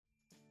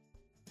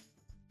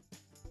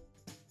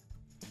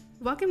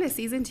Welcome to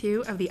Season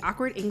 2 of the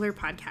Awkward Angler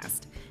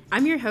podcast.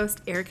 I'm your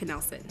host, Erica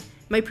Nelson.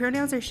 My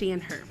pronouns are she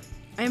and her.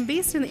 I am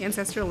based in the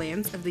ancestral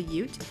lands of the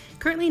Ute,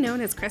 currently known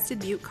as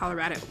Crested Butte,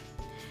 Colorado.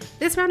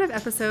 This round of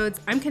episodes,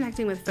 I'm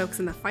connecting with folks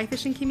in the fly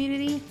fishing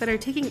community that are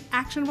taking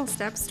actionable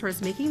steps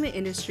towards making the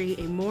industry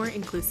a more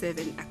inclusive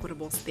and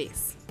equitable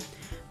space.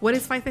 What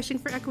is fly fishing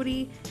for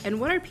equity, and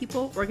what are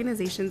people,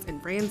 organizations,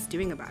 and brands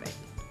doing about it?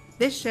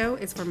 This show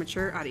is for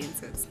mature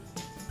audiences.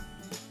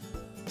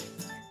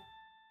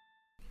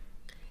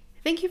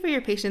 Thank you for your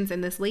patience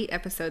in this late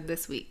episode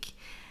this week.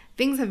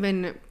 Things have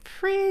been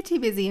pretty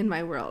busy in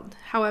my world.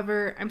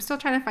 However, I'm still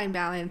trying to find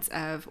balance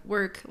of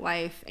work,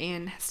 life,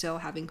 and still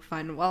having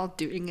fun while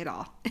doing it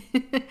all.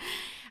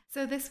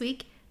 So this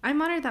week,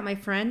 I'm honored that my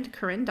friend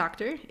Corinne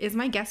Doctor is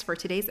my guest for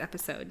today's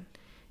episode.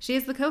 She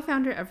is the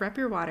co-founder of Rep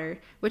Your Water,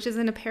 which is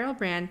an apparel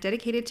brand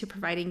dedicated to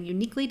providing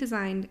uniquely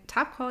designed,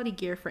 top-quality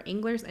gear for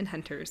anglers and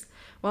hunters,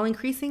 while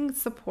increasing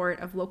support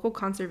of local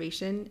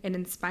conservation and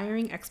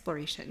inspiring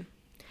exploration.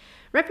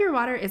 Rep Your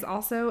Water is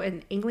also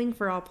an Angling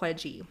for All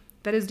pledgee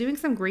that is doing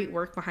some great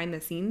work behind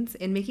the scenes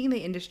in making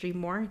the industry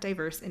more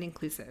diverse and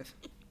inclusive.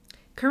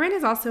 Corinne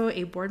is also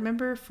a board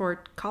member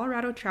for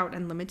Colorado Trout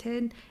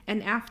Unlimited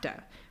and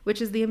AFTA,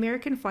 which is the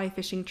American Fly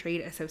Fishing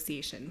Trade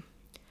Association.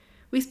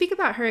 We speak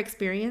about her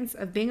experience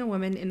of being a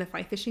woman in the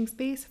fly fishing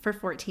space for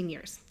 14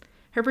 years,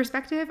 her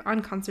perspective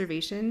on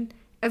conservation,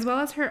 as well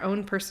as her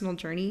own personal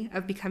journey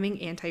of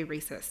becoming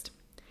anti-racist.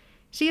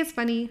 She is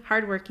funny,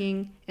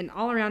 hardworking, and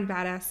all-around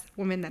badass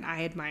woman that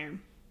I admire.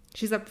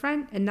 She's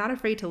upfront and not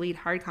afraid to lead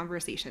hard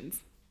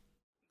conversations.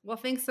 Well,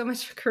 thanks so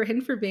much, Corinne,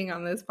 for being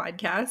on this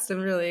podcast.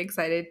 I'm really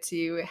excited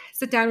to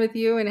sit down with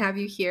you and have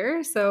you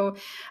here. So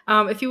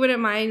if you wouldn't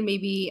mind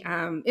maybe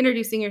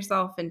introducing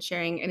yourself and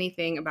sharing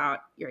anything about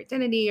your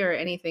identity or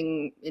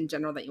anything in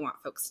general that you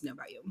want folks to know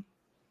about you.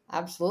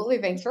 Absolutely.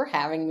 Thanks for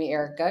having me,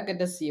 Erica. Good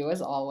to see you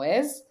as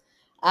always.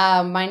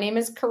 My name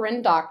is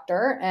Corinne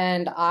Doctor,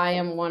 and I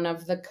am one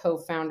of the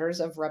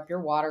co-founders of Rep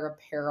Your Water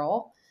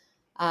Apparel.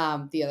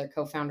 The other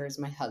co-founder is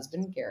my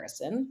husband,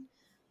 Garrison.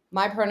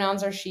 My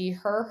pronouns are she,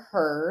 her,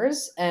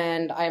 hers,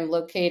 and I'm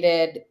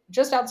located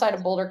just outside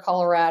of Boulder,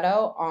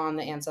 Colorado, on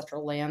the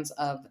ancestral lands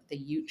of the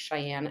Ute,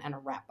 Cheyenne, and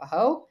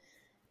Arapaho.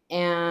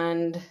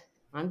 And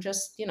I'm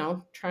just,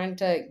 trying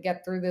to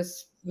get through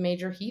this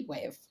major heat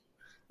wave.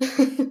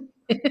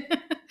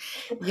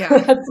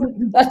 Yeah.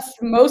 That's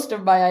most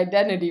of my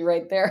identity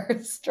right there,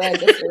 is trying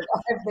to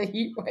survive the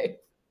heat wave.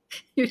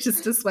 You're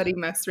just a sweaty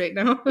mess right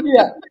now.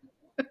 Yeah.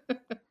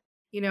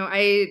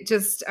 I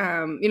just,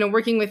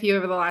 working with you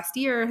over the last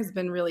year has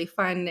been really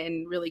fun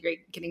and really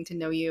great getting to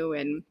know you.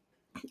 And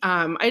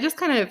I just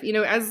kind of,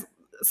 as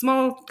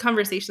small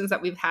conversations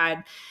that we've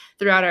had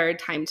throughout our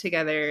time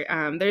together,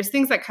 there's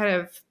things that kind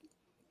of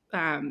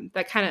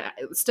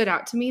stood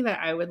out to me that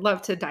I would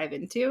love to dive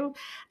into.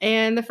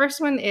 And the first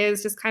one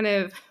is just kind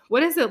of,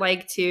 what is it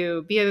like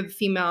to be a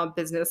female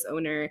business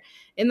owner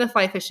in the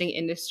fly fishing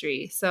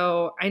industry?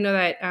 So I know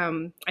that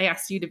I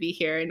asked you to be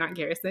here and not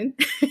Garrison,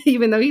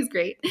 even though he's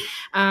great.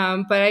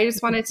 But I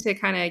just wanted to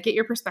kind of get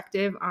your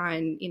perspective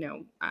on,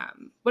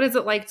 what is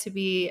it like to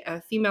be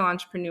a female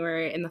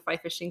entrepreneur in the fly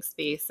fishing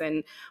space?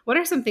 And what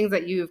are some things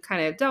that you've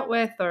kind of dealt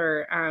with,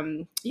 or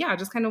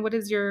just kind of what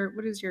is your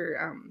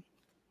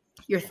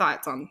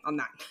thoughts on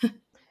that?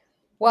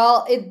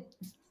 Well,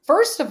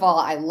 first of all,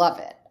 I love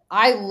it.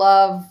 I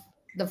love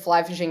the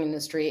fly fishing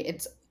industry.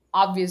 It's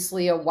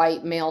obviously a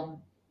white male,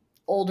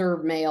 older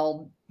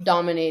male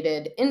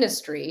dominated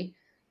industry.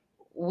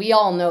 We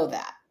all know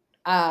that.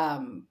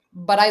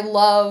 But I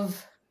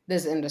love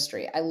this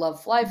industry. I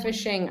love fly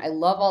fishing. I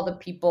love all the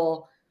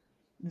people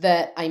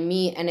that I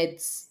meet, and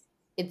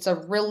it's a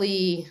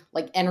really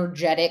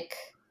energetic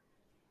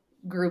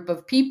group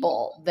of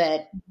people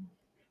that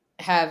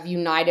have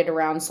united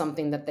around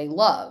something that they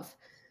love.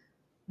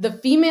 The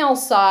female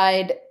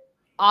side,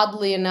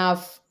 oddly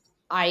enough,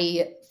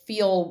 I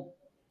feel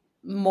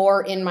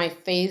more in my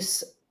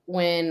face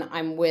when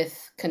I'm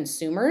with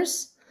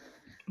consumers.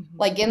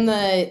 Like in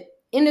the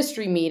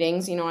industry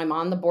meetings, I'm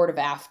on the board of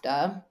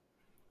AFTA,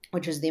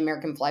 which is the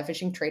American Fly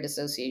Fishing Trade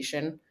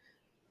Association.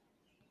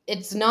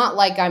 It's not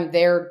like I'm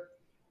there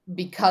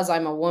because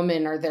I'm a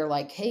woman, or they're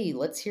like, hey,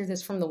 let's hear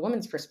this from the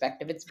woman's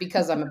perspective. It's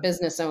because I'm a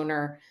business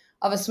owner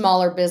of a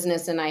smaller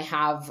business and I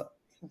have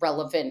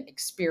relevant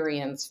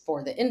experience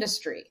for the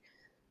industry.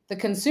 The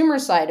consumer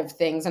side of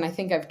things, and I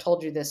think I've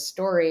told you this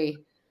story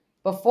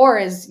before,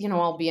 is,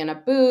 I'll be in a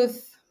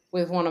booth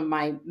with one of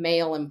my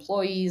male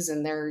employees,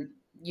 and they're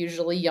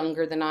usually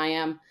younger than I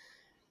am.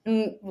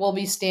 And we'll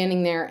be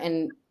standing there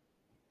and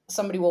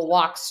somebody will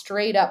walk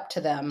straight up to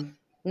them,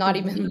 not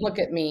even look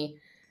at me,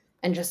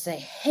 and just say,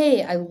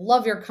 hey, I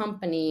love your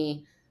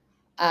company.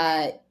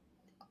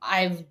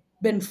 I've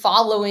been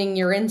following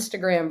your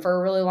Instagram for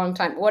a really long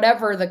time,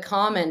 whatever the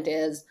comment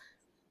is.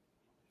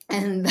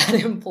 And that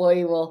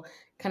employee will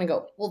kind of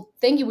go, well,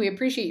 thank you. We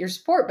appreciate your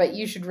support, but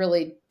you should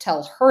really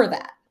tell her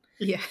that.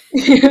 Yeah.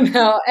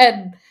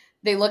 And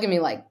they look at me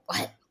like,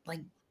 what?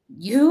 Like,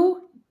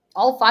 you?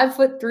 All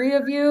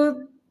 5'3" of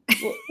you?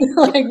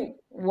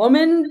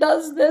 woman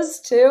does this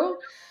too.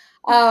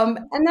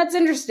 And that's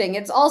interesting.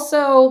 It's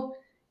also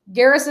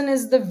Garrison,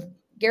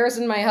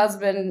 my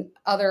husband,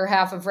 other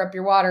half of Rep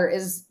Your Water,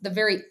 is the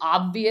very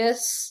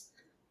obvious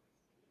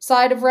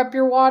side of Rep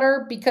Your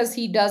Water because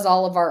he does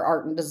all of our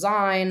art and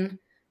design.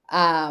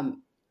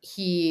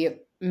 He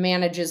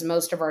manages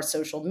most of our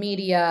social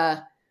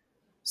media.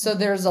 So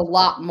there's a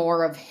lot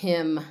more of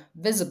him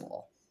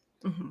visible.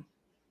 Mm-hmm.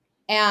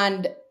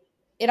 And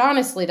it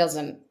honestly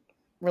doesn't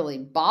really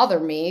bother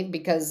me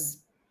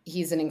because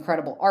he's an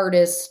incredible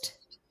artist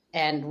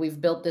and we've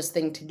built this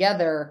thing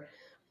together.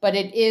 But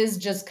it is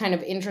just kind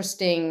of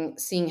interesting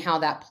seeing how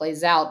that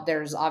plays out.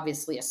 There's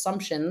obviously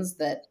assumptions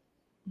that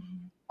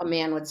a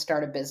man would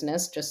start a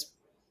business, just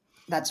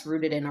that's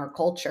rooted in our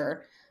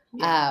culture.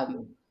 Yeah.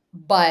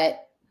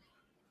 But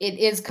it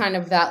is kind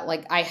of that,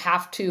 like, I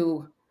have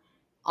to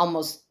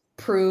almost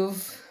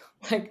prove,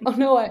 like, oh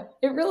no,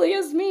 it really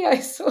is me, I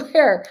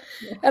swear.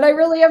 Yeah. And I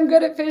really am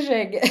good at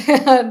fishing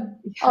and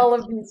all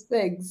of these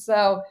things.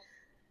 So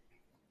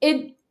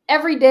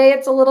every day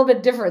it's a little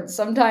bit different.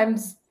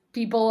 Sometimes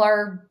people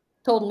are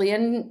totally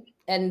in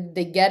and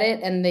they get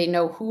it and they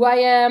know who I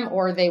am,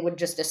 or they would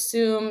just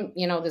assume,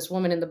 this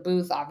woman in the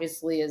booth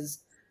obviously is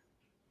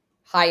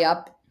high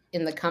up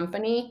in the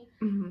company.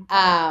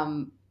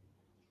 Mm-hmm.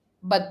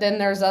 But then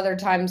there's other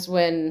times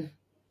when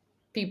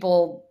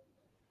people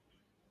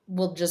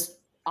will just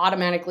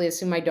automatically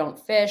assume I don't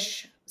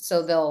fish.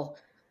 So they'll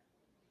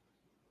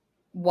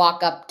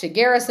walk up to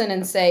Garrison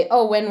and say,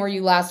 oh, when were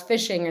you last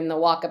fishing? And they'll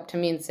walk up to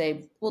me and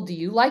say, well, do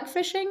you like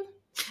fishing?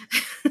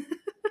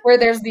 Where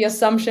there's the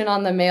assumption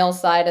on the male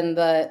side and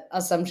the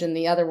assumption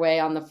the other way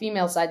on the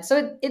female side.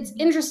 So it's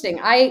interesting.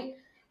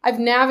 I've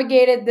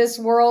navigated this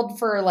world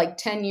for like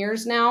 10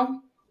 years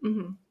now.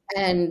 Mm-hmm.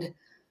 And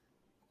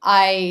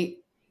I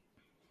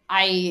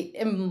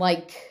am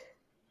like,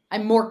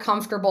 I'm more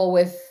comfortable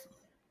with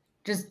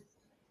just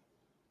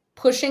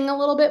pushing a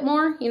little bit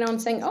more,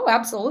 and saying, oh,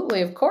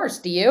 absolutely. Of course.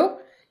 Do you?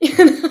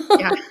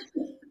 Yeah.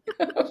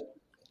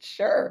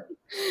 Sure.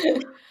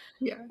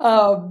 Yeah.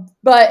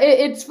 But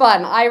it's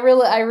fun. I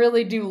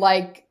really do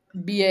like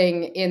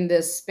being in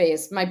this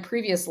space. My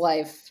previous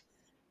life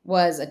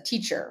was a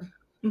teacher.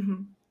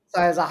 Mm-hmm.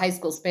 So I was a high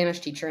school Spanish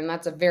teacher, and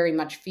that's a very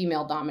much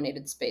female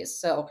dominated space.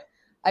 So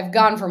I've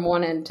gone from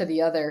one end to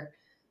the other.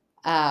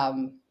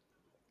 And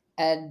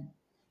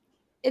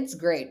it's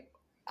great.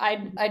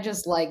 I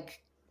just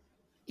like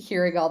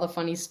hearing all the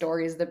funny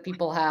stories that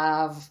people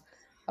have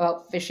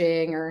about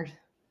fishing, or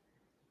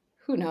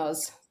who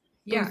knows,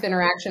 booth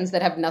interactions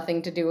that have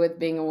nothing to do with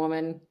being a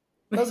woman.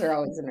 Those are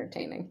always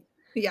entertaining.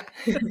 Yeah.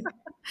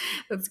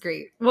 That's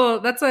great. Well,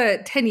 that's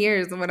 10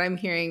 years. And what I'm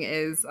hearing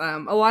is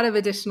a lot of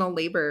additional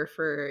labor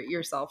for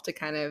yourself to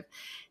kind of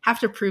have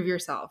to prove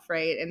yourself.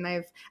 Right. And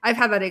I've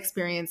had that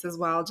experience as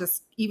well,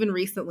 just even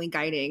recently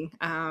guiding.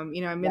 I'm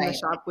in the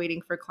shop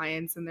waiting for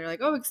clients and they're like,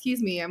 oh,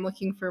 excuse me, I'm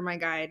looking for my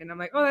guide. And I'm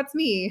like, oh, that's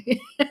me.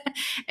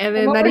 And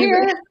then that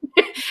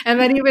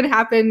even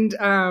happened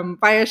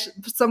by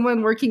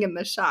someone working in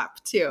the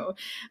shop too.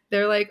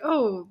 They're like,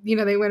 oh,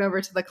 they went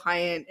over to the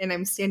client and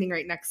I'm standing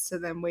right next to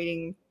them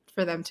waiting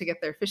for them to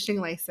get their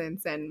fishing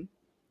license. And,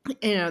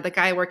 the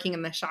guy working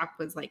in the shop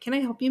was like, can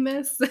I help you,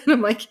 miss? And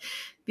I'm like,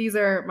 these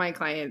are my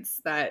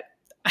clients that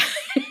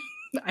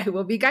I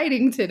will be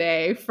guiding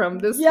today from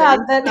this. Yeah,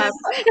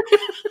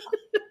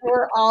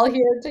 we're all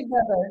here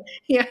together.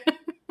 Yeah.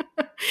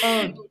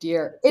 Oh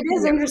dear. It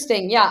is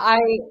interesting. Yeah, I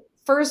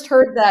first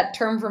heard that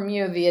term from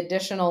you, the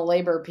additional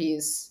labor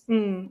piece.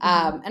 Mm-hmm.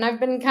 And I've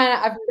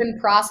been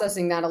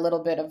processing that a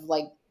little bit of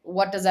like,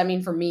 what does that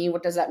mean for me?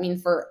 What does that mean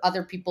for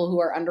other people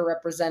who are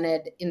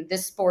underrepresented in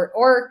this sport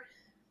or,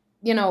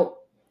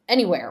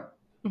 anywhere?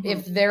 Mm-hmm.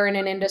 If they're in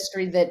an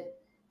industry that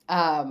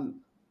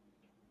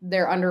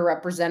they're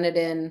underrepresented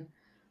in,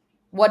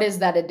 what is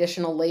that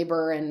additional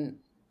labor? And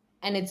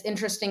it's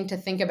interesting to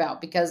think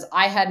about because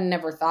I had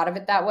never thought of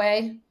it that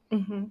way.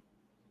 Mm-hmm.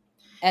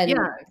 And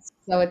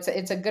so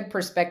it's a good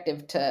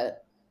perspective to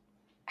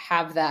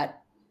have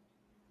that.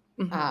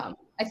 Mm-hmm.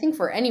 I think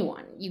for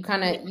anyone, you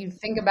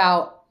think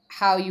about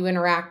how you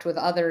interact with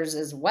others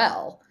as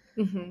well.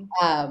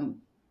 Mm-hmm.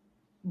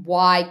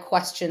 Why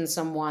question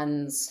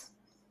someone's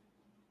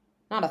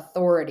not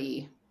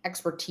authority,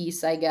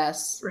 expertise, I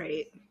guess.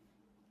 Right.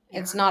 Yeah.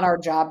 It's not our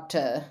job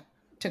to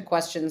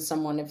question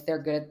someone if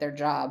they're good at their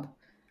job.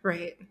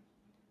 Right.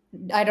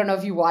 I don't know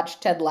if you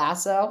watched Ted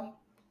Lasso.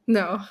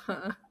 No.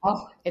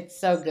 Oh,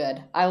 it's so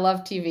good. I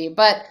love TV.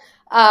 But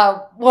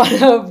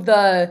one of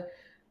the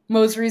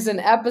most recent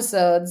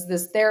episodes,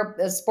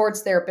 a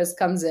sports therapist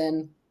comes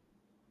in.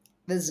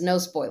 There's no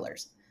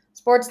spoilers.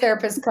 Sports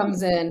therapist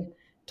comes in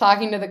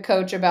talking to the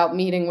coach about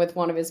meeting with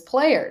one of his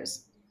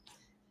players.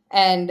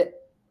 And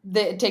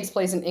it takes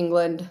place in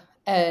England.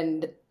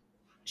 And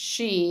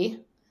she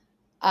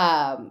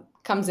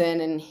comes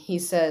in and he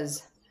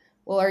says,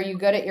 well, are you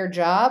good at your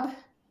job?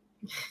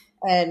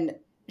 And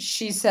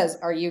she says,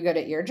 are you good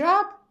at your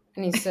job?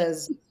 And he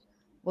says,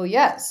 well,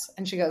 yes.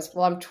 And she goes,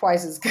 well, I'm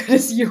twice as good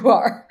as you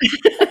are.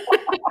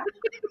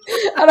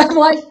 And I'm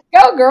like,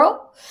 go,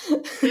 girl.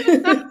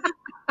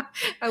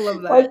 I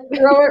love Let's that.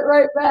 throw it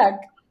right back.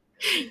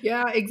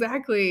 Yeah,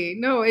 exactly.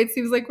 No, it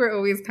seems like we're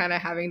always kind of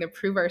having to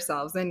prove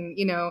ourselves. And,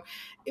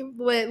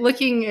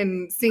 looking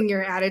and seeing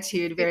your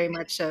attitude very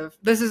much of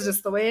this is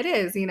just the way it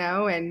is,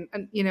 and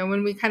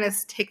when we kind of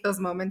take those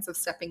moments of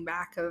stepping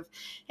back of,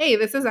 hey,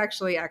 this is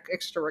actually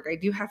extra work. I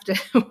do have to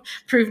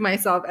prove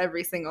myself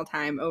every single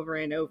time over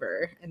and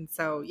over. And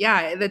so,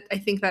 yeah, I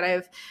think that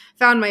I've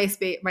found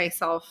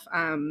myself,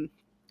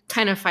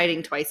 kind of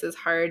fighting twice as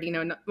hard,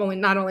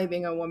 not only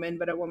being a woman,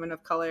 but a woman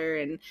of color,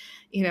 and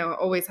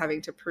always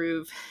having to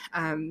prove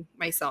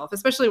myself,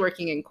 especially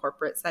working in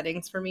corporate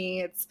settings. For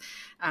me, it's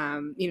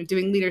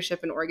doing leadership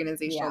and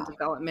organizational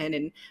development,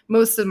 and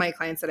most of my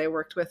clients that I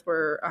worked with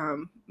were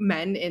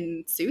men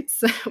in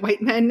suits,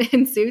 white men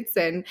in suits,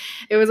 and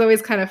it was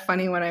always kind of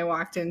funny when I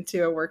walked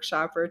into a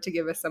workshop or to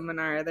give a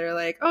seminar. They're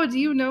like, "Oh, do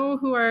you know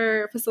who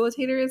our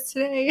facilitator is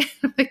today?"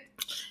 I'm like,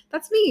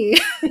 "That's me."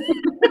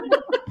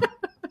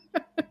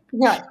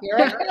 Yeah, here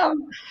I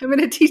come. I'm going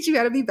to teach you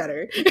how to be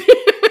better.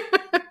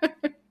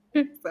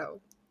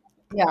 So,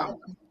 Yeah.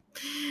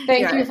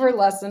 Thank yeah. you for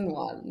lesson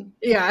 1.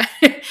 Yeah.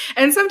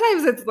 And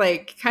sometimes it's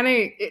like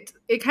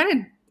it kind of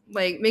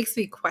like makes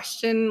me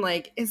question,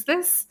 like, is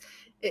this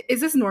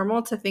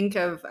normal to think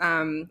of,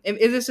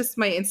 is this just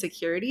my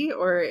insecurity,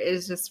 or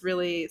is just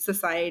really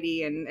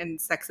society and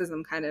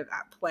sexism kind of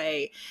at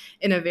play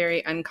in a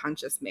very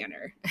unconscious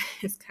manner?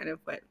 Is kind of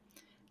what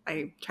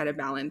I try to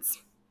balance.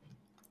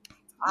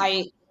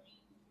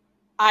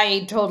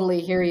 I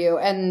totally hear you.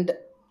 And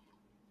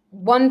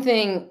one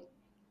thing,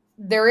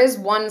 there is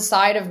one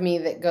side of me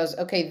that goes,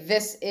 okay,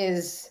 this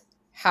is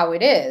how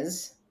it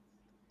is.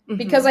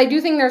 Because I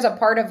do think there's a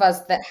part of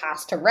us that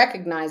has to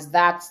recognize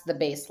that's the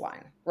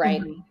baseline,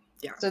 right? Mm-hmm.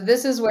 Yeah. So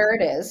this is where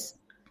it is.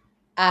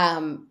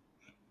 And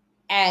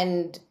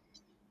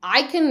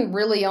I can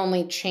really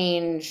only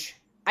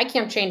I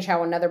can't change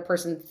how another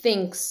person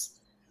thinks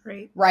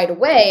right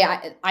away.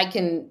 I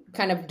can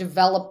kind of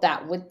develop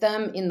that with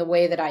them in the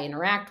way that I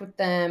interact with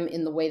them,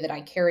 in the way that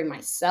I carry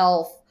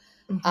myself.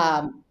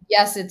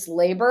 Yes, it's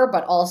labor,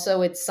 but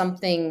also it's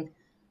something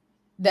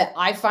that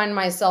I find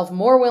myself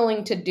more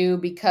willing to do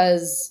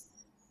because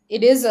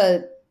it is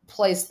a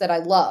place that I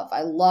love.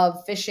 I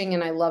love fishing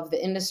and I love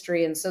the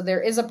industry. And so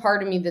there is a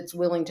part of me that's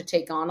willing to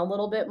take on a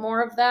little bit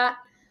more of that.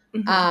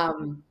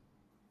 And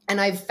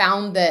I've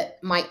found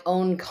that my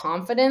own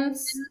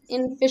confidence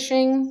in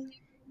fishing,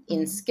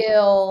 in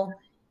skill,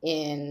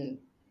 in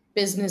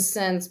business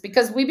sense,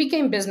 because we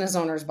became business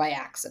owners by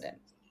accident,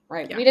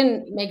 right? Yeah. We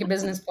didn't make a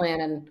business plan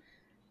and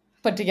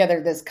put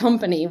together this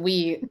company.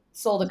 We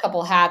sold a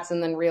couple hats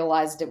and then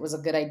realized it was a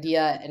good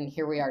idea. And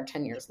here we are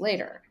 10 years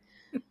later.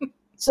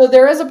 So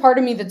there is a part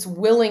of me that's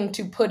willing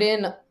to put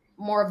in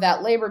more of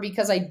that labor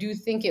because I do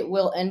think it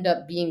will end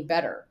up being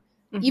better.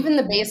 Even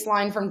the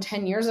baseline from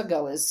 10 years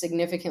ago is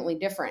significantly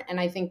different. And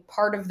I think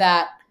part of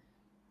that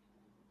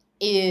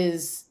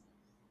is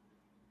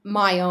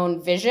my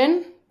own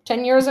vision.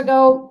 10 years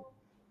ago,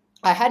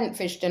 I hadn't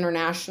fished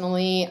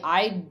internationally.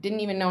 I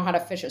didn't even know how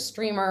to fish a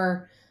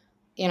streamer.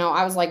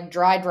 I was like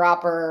dry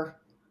dropper,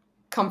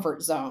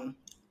 comfort zone.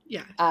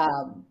 Yeah.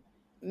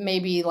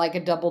 Maybe like a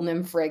double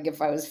nymph rig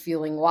if I was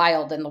feeling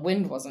wild and the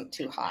wind wasn't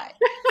too high.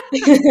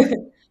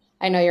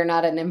 I know you're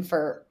not a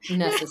nympher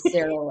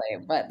necessarily,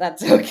 but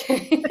that's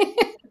okay.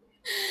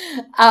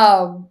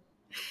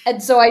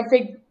 And so I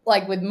think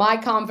like with my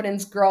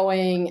confidence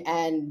growing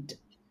and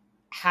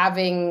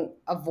having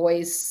a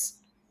voice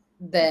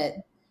that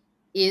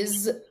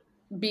is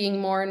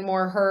being more and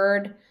more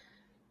heard,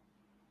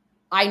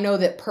 I know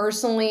that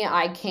personally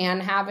I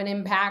can have an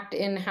impact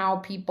in how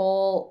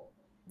people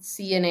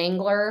see an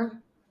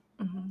angler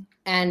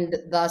and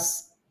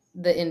thus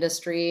the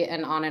industry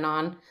and on and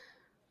on.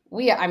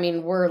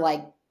 We're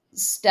like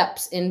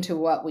steps into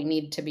what we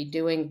need to be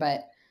doing,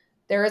 but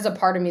there is a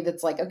part of me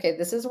that's like, okay,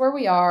 this is where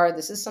we are.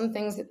 This is some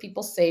things that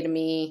people say to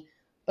me.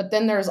 But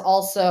then there's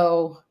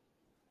also,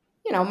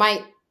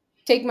 might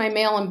take my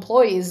male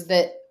employees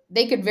that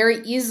they could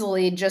very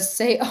easily just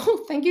say,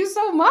 oh, thank you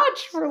so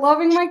much for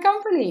loving my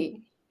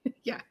company.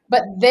 Yeah.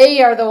 But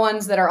they are the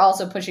ones that are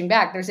also pushing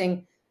back. They're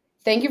saying,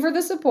 thank you for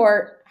the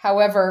support.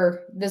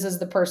 However, this is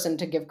the person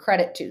to give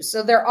credit to.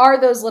 So there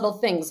are those little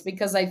things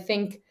because I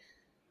think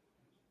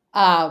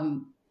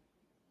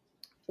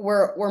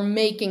we're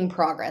making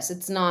progress.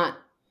 It's not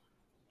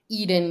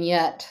Eden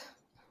yet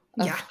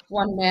of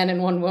one man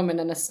and one woman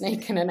and a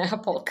snake and an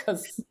apple,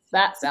 because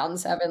that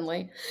sounds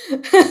heavenly.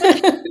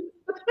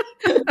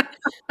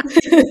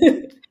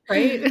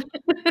 Right?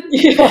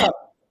 Yeah.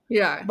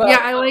 Yeah. But, yeah,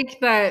 I like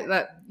that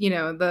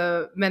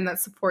the men that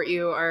support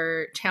you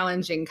are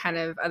challenging kind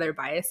of other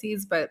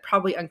biases, but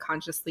probably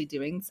unconsciously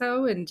doing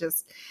so. And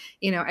just,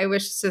 I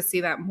wish to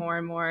see that more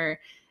and more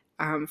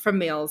from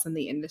males in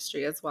the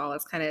industry, as well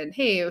as kind of,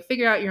 hey,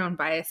 figure out your own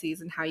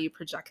biases and how you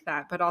project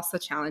that, but also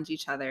challenge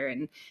each other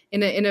and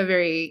in a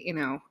very,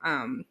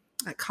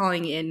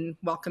 calling in,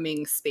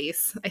 welcoming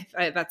space.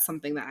 That's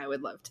something that I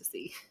would love to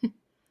see.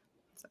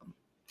 So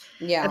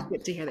yeah. that's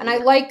good to hear. And I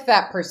like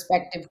that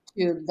perspective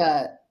too,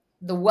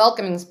 the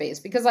welcoming space,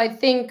 because I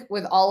think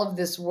with all of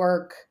this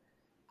work,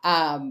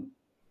 um,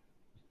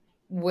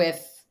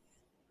 with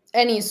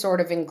any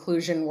sort of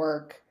inclusion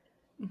work,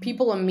 Mm-hmm.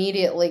 people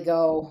immediately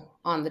go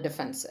on the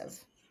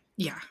defensive.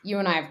 Yeah. You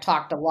and I have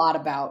talked a lot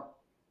about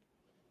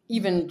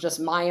even just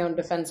my own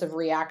defensive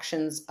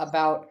reactions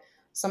about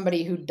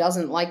somebody who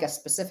doesn't like a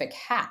specific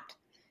hat.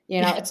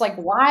 It's like,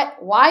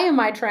 why am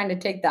I trying to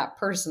take that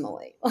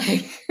personally?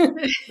 Like,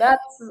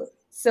 that's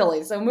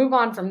silly. So move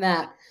on from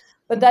that.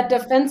 But that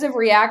Mm-hmm. defensive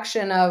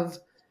reaction of,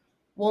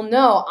 well,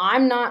 no,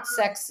 I'm not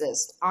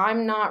sexist.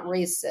 I'm not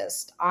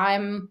racist.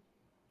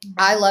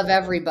 I love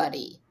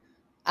everybody.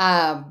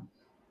 Um,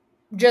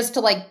 just to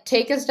like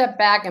take a step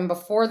back and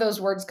before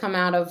those words come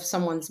out of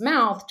someone's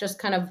mouth, just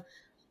kind of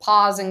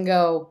pause and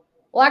go,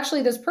 well,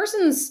 actually, this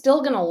person's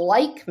still going to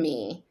like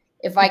me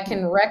if I Mm-hmm.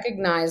 can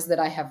recognize that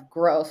I have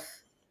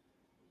growth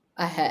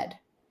ahead.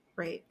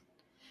 Right.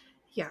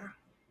 Yeah.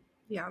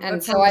 Yeah. That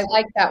And so I sounds.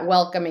 like that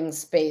welcoming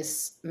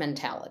space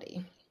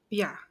mentality.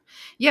 Yeah.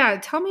 Yeah.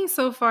 Tell me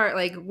so far,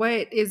 like,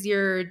 what is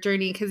your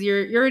journey? Because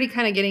you're already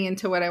kind of getting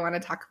into what I want to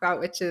talk about,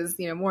 which is,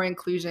 more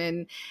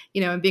inclusion,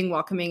 and being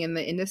welcoming in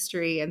the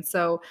industry. And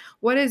so,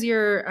 what is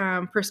your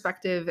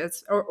perspective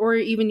or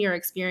even your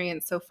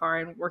experience so far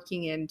in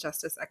working in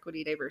justice,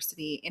 equity,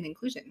 diversity, and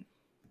inclusion?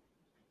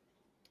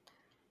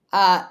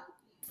 Uh,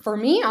 for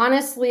me,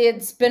 honestly,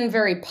 it's been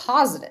very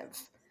positive.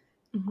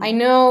 I Mm-hmm.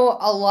 know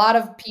a lot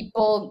of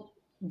people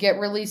get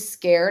really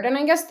scared, and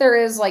I guess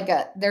there's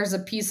a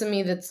piece of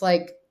me that's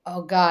like,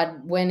 oh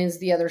God, when is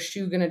the other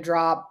shoe gonna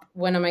drop?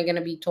 When am I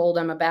gonna be told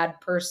I'm a bad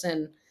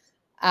person?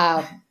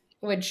 Uh,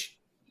 which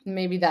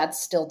maybe that's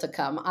still to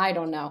come. I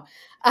don't know.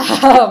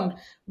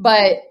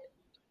 But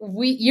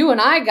you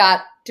and I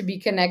got to be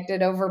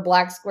connected over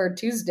Black Square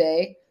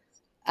Tuesday.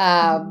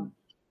 Mm-hmm. Um,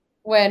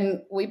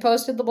 when we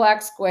posted the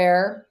black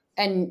square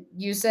and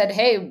you said,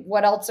 hey,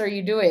 what else are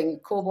you doing?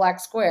 Cool black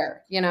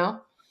square, Yeah.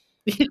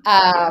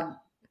 Um,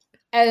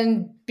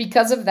 and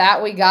because of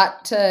that, we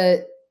got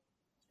to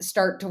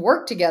start to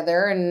work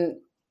together. And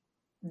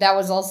that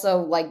was also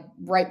like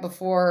right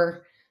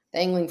before the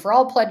Angling for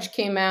All pledge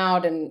came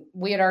out, and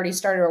we had already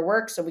started our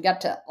work. So we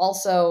got to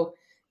also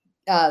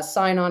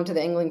sign on to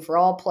the Angling for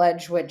All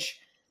pledge, which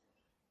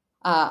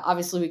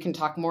obviously we can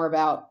talk more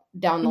about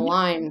down the Mm-hmm.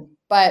 line.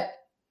 But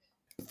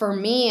for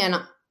me and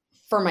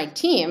for my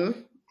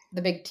team,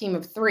 the big team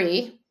of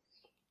three,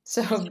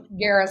 so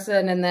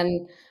Garrison and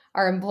then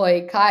our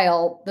employee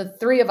Kyle, the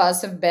three of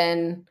us have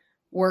been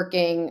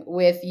working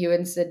with you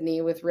in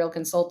Sydney with Real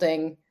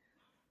Consulting.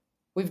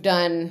 We've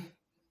done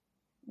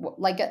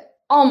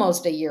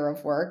almost a year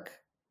of work,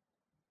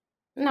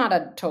 not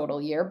a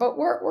total year, but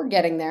we're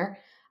getting there.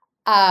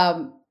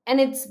 And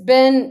it's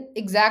been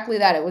exactly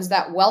that. It was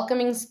that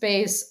welcoming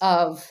space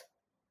of,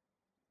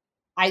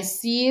 I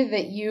see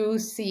that you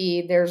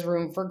see there's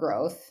room for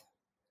growth.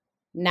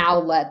 Now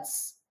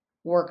let's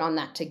work on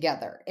that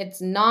together.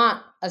 It's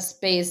not a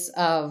space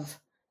of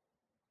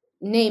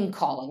name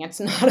calling. It's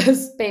not a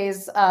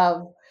space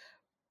of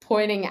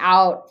pointing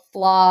out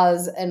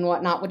flaws and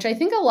whatnot, which I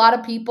think a lot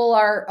of people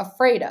are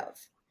afraid of.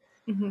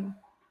 Mm-hmm.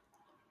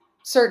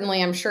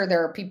 Certainly, I'm sure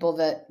there are people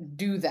that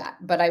do that,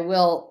 but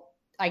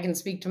I can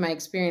speak to my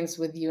experience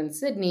with you in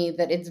Sydney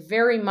that it's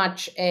very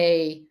much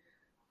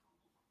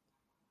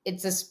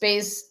it's a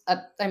space,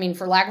 I mean,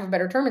 for lack of a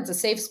better term, it's a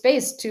safe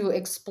space to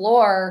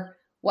explore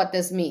what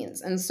this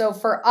means. And so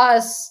for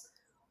us,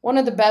 one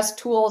of the best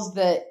tools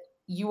that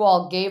you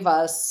all gave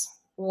us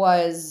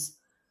was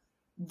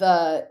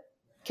the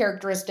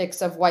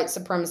characteristics of white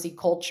supremacy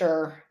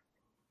culture.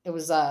 It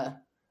was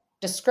a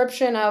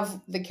description of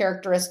the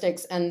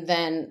characteristics and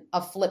then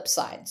a flip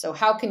side. So,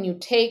 how can you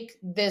take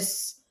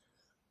this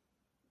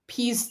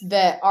piece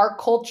that our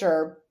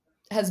culture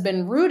has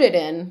been rooted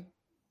in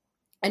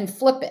and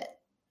flip it?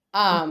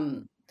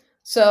 Um,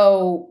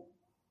 so,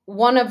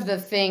 one of the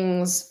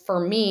things for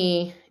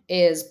me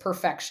is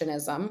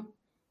perfectionism.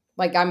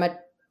 Like, I'm a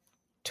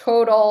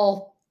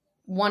total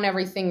want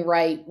everything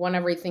right, want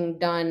everything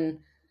done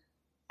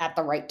at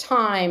the right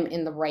time,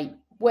 in the right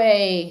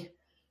way.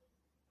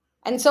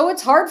 And so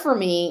it's hard for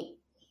me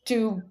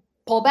to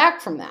pull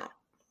back from that.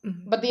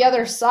 Mm-hmm. But the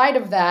other side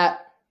of that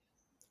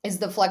is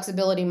the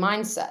flexibility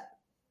mindset,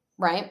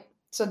 right?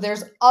 So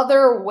there's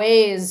other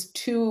ways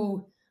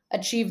to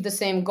achieve the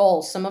same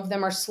goal. Some of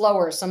them are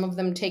slower, some of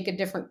them take a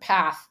different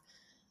path.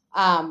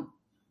 Um,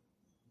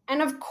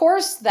 and of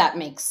course, that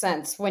makes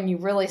sense when you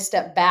really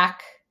step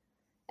back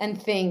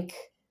and think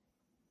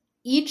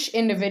each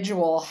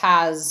individual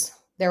has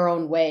their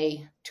own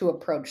way to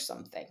approach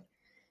something.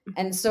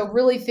 And so,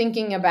 really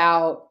thinking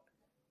about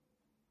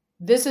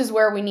this is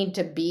where we need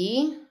to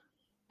be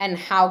and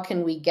how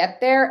can we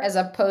get there, as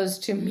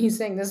opposed to me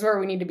saying this is where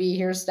we need to be.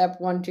 Here's step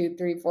 1, 2,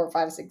 3, 4,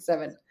 5, 6,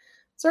 7.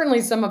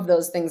 Certainly, some of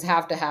those things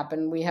have to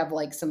happen. We have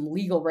like some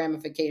legal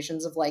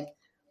ramifications of like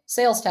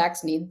sales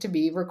tax need to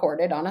be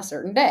recorded on a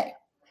certain day.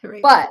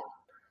 Right. But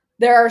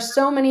there are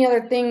so many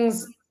other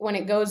things when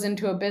it goes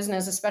into a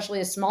business, especially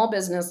a small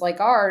business like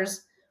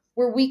ours,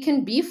 where we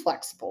can be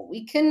flexible.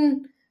 We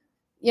can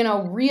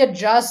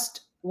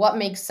readjust what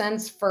makes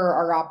sense for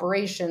our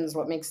operations,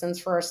 what makes sense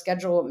for our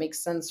schedule, what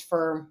makes sense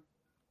for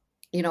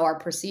our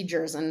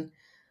procedures. And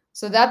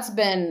so that's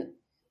been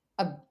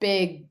a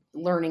big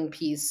learning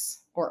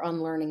piece or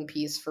unlearning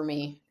piece for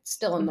me.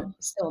 Still in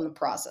the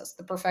process.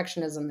 The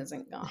perfectionism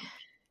isn't gone.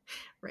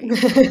 Right.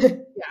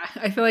 Yeah,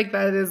 I feel like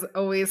that is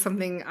always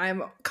something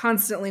I'm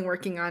constantly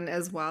working on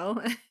as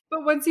well.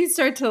 But once you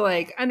start to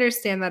like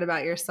understand that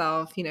about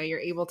yourself, you're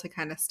able to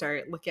kind of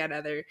start look at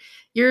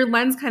your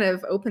lens kind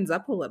of opens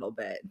up a little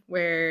bit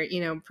where,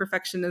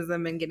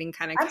 perfectionism and getting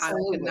kind of caught up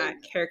in that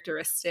Absolutely.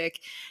 characteristic,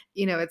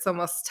 it's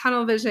almost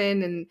tunnel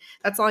vision and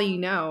that's all you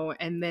know.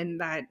 And then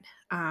that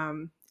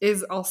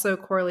is also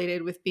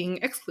correlated with being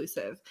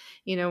exclusive.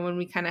 When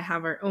we kind of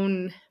have our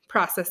own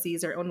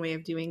processes, our own way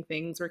of doing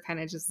things, we're kind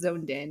of just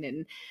zoned in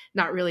and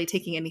not really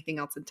taking anything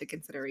else into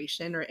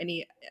consideration or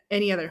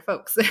any other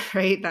folks,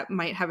 right? That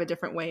might have a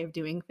different way of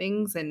doing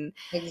things and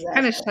kind of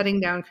Exactly. shutting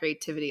down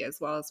creativity as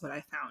well as what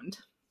I found.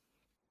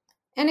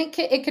 And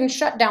it can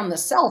shut down the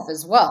self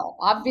as well.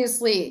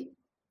 Obviously,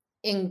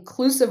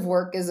 inclusive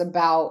work is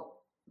about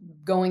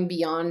going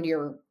beyond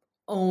your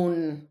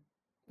own,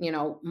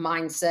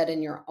 mindset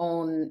and your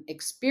own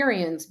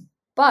experience,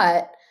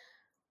 but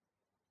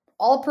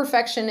all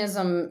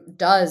perfectionism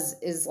does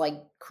is like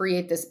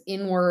create this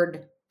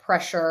inward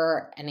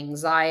pressure and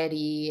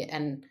anxiety,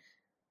 and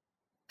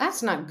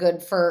that's not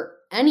good for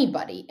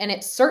anybody, and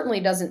it certainly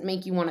doesn't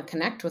make you want to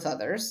connect with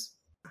others.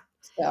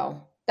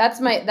 So that's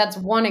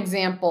one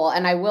example.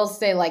 And I will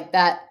say, like,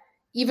 that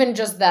even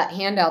just that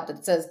handout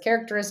that says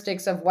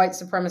characteristics of white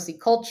supremacy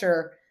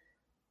culture,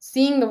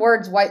 seeing the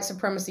words white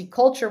supremacy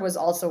culture was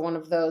also one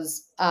of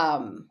those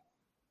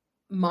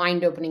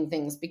mind opening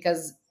things,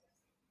 because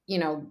you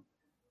know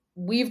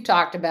we've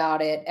talked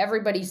about it,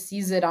 everybody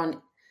sees it on,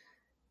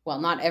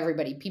 well, not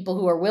everybody, people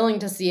who are willing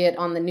to see it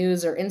on the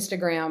news or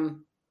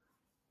Instagram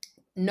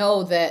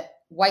know that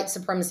white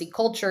supremacy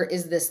culture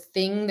is this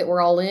thing that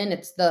we're all in.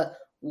 It's the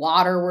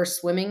water we're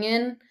swimming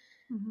in.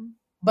 Mhm.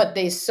 But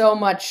they so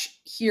much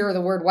hear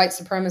the word white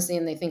supremacy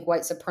and they think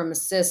white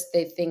supremacist.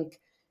 They think,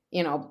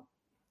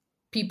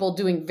 people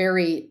doing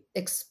very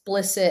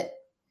explicit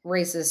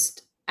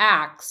racist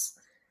acts.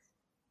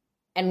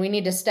 And we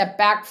need to step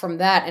back from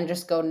that and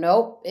just go,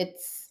 nope,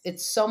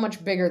 it's so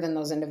much bigger than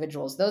those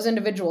individuals. Those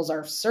individuals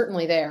are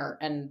certainly there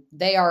and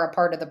they are a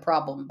part of the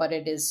problem, but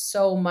it is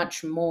so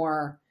much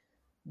more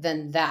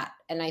than that.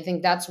 And I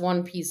think that's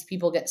one piece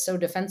people get so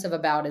defensive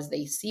about, is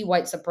they see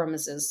white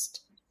supremacist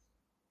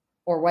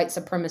or white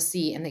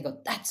supremacy and they go,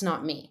 that's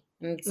not me.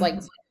 And it's like,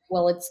 Mhm.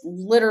 well, it's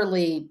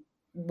literally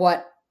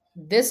what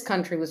this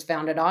country was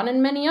founded on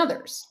and many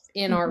others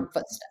in Mhm. our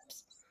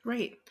footsteps.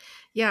 Right.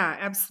 Yeah,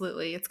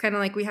 absolutely. It's kind of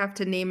like we have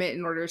to name it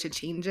in order to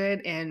change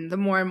it. And the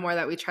more and more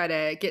that we try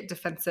to get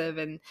defensive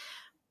and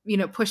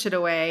push it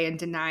away and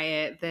deny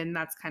it, then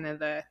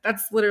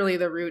that's literally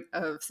the root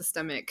of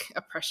systemic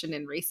oppression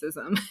and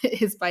racism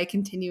is by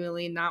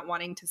continually not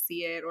wanting to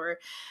see it or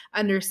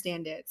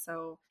understand it.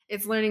 So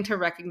it's learning to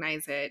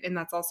recognize it. And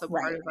that's also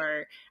part Right.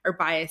 of our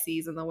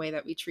biases and the way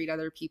that we treat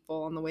other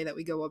people and the way that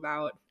we go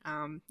about,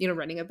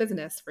 running a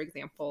business, for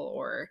example,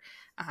 or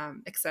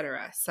et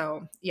cetera.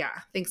 So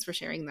yeah, thanks for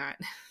sharing that.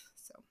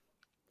 So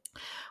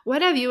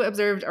what have you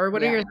observed, or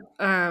what are Yeah.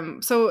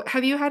 your so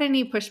have you had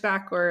any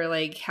pushback or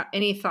like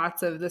any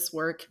thoughts of this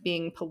work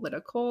being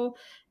political?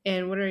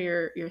 And what are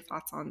your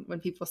thoughts on when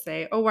people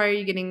say, "Oh, why are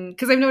you getting?"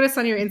 Because I've noticed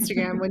on your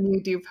Instagram when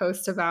you do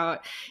post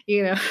about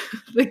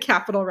the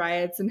Capitol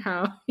riots and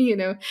how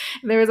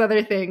there was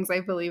other things I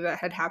believe that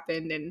had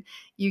happened, and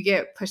you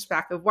get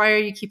pushback of why are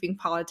you keeping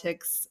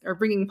politics or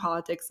bringing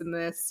politics in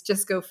this?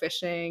 Just go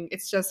fishing.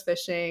 It's just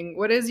fishing.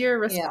 What is your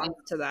Yeah. response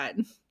to that?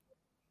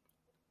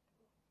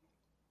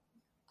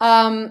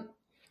 Um,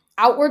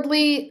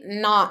 Outwardly,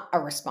 not a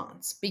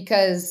response,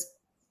 because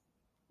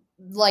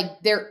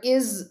like there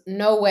is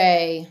no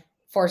way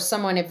for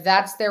someone, if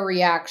that's their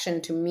reaction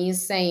to me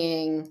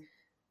saying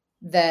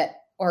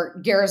that, or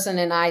Garrison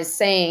and I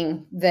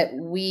saying that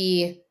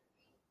we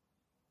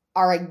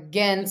are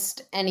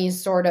against any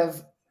sort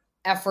of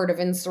effort of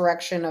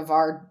insurrection of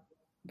our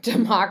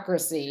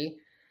democracy,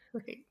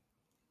 Right.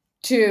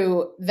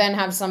 to then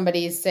have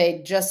somebody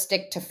say just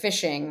stick to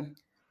fishing,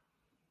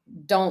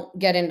 don't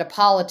get into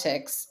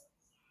politics.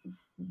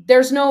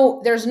 There's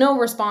no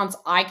response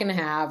I can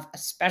have,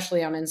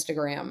 especially on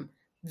Instagram,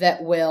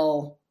 that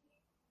will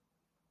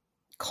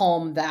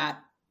calm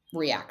that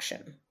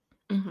reaction.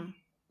 Hmm.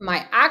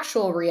 My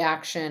actual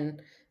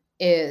reaction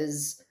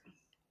is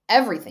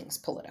everything's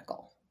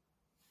political.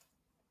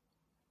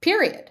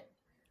 Period.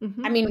 I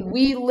Hmm. mean,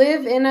 we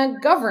live in a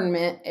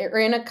government, or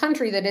in a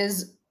country that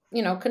is,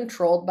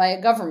 controlled by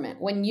a government.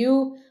 When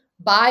you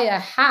buy a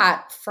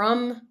hat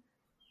from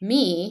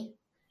me,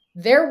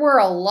 there were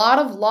a lot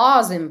of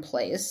laws in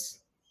place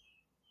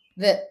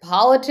that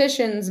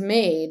politicians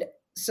made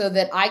so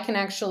that I can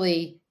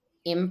actually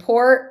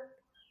import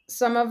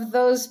some of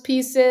those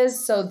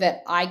pieces, so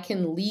that I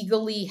can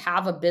legally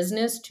have a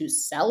business to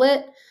sell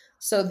it,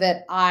 so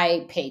that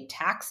I pay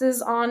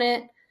taxes on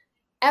it.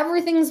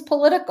 Everything's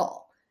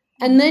political.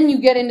 And Hmm. then you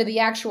get into the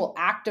actual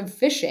act of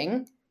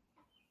fishing.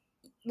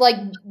 like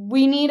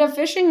we need a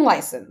fishing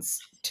license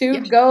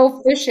to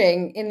go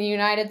fishing in the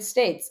United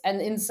States.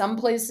 And in some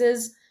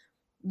places,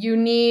 you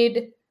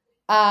need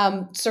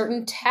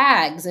certain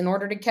tags in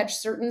order to catch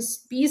certain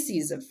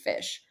species of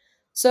fish.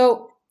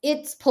 So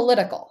it's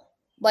political.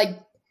 Like,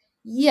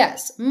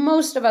 yes,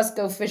 most of us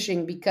go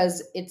fishing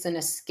because it's an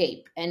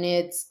escape and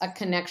it's a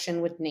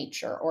connection with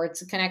nature, or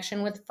it's a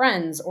connection with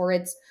friends, or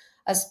it's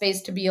a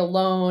space to be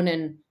alone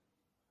and,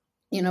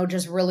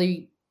 just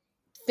really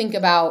think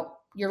about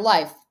your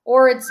life,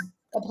 or it's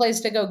a place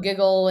to go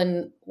giggle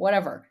and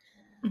whatever.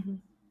 Mm-hmm.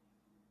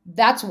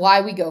 That's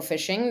why we go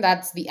fishing.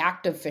 That's the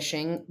act of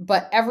fishing.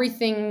 But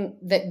everything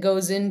that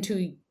goes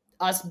into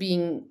us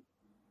being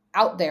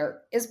out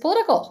there is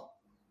political.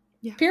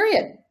 Yeah.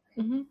 Period.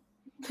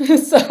 Mm-hmm.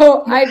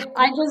 So I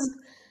just,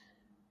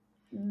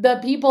 the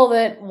people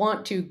that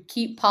want to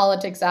keep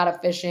politics out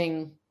of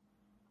fishing,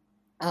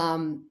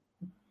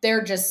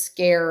 they're just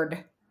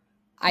scared,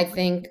 I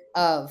think,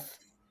 of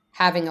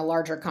having a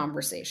larger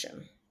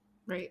conversation.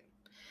 Right.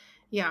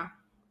 Yeah.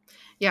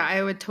 Yeah,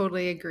 I would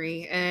totally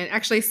agree. And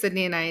actually,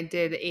 Sydney and I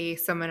did a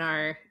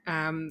seminar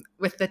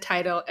with the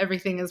title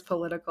 "Everything is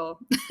Political."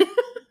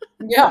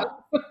 Yeah,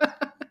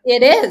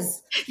 it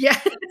is. Yeah.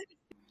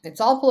 It's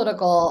all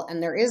political,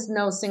 and there is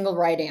no single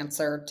right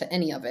answer to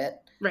any of it.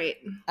 Right.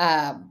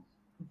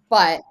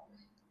 But,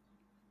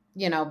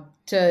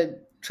 to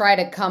try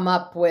to come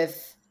up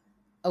with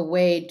a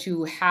way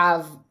to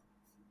have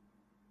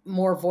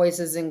more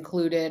voices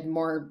included,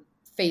 more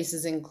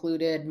faces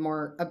included,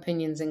 more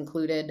opinions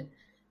included,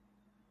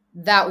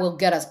 that will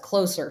get us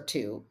closer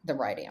to the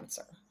right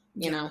answer,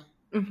 you know?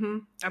 Mm-hmm.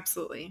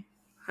 Absolutely.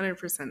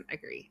 100%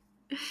 agree.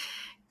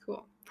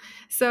 Cool.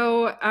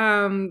 So,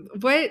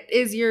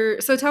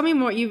 so tell me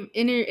more. In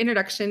your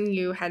introduction,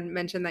 you had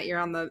mentioned that you're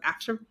on the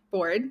AFTA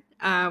board.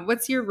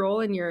 What's your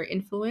role and your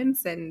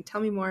influence? And tell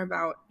me more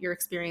about your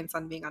experience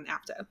on being on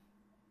AFTA.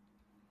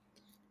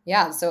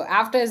 Yeah, so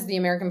AFTA is the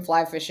American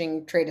Fly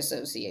Fishing Trade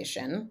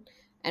Association,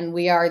 and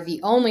we are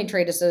the only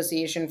trade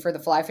association for the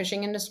fly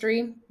fishing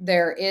industry.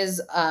 There is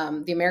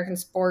the American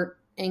Sport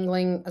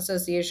Angling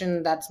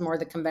Association, that's more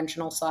the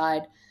conventional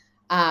side,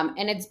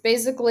 and it's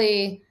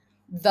basically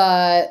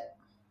the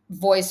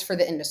voice for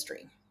the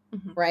industry,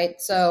 Mm-hmm. right?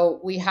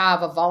 So we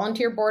have a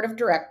volunteer board of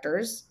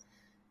directors,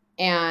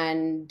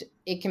 and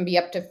it can be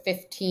up to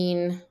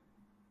 15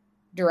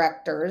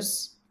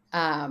 directors.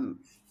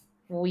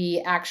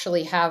 We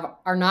actually have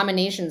our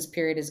nominations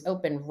period is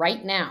open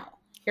right now.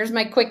 Here's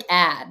my quick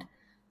ad.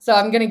 So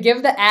I'm going to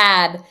give the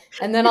ad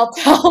and then I'll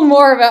tell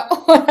more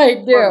about what I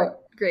do.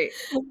 Great.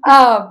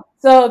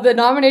 So the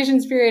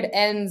nominations period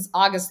ends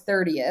August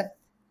 30th.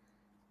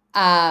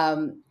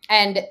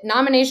 And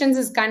nominations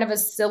is kind of a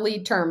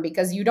silly term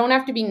because you don't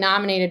have to be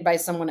nominated by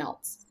someone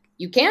else.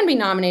 You can be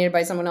nominated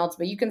by someone else,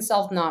 but you can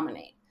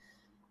self-nominate.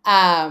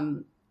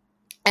 And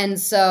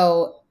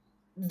so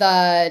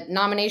the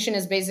nomination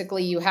is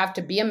basically you have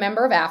to be a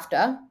member of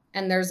AFTA,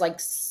 and there's like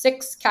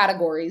 6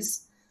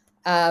 categories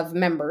of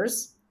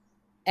members,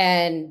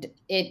 and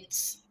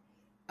it's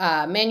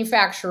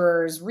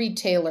manufacturers,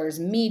 retailers,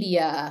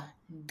 media,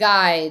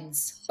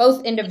 guides,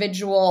 both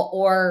individual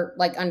or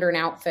like under an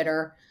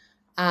outfitter,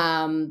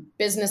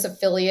 business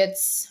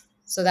affiliates.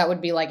 So that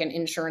would be like an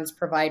insurance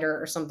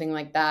provider or something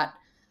like that,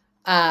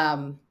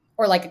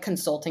 or like a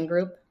consulting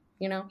group,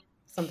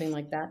 something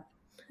like that.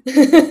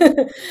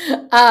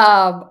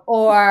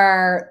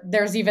 Or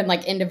there's even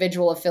like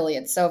individual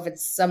affiliates. So if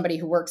it's somebody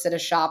who works at a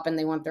shop and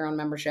they want their own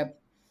membership,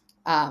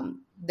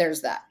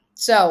 there's that.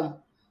 So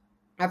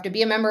you have to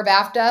be a member of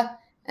AFTA,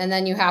 and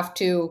then you have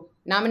to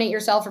nominate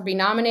yourself or be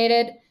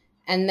nominated.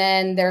 And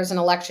then there's an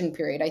election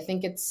period. I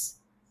think it's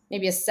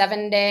maybe a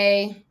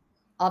 7-day,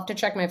 I'll have to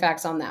check my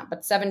facts on that,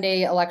 but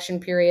 7-day election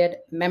period,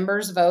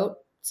 members vote.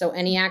 So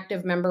any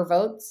active member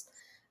votes.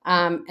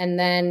 And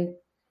then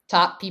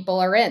top people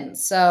are in.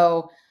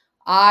 So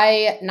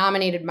I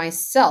nominated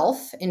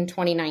myself in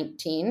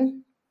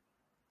 2019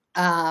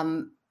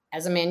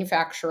 as a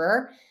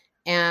manufacturer,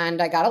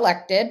 and I got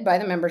elected by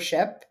the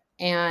membership.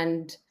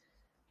 And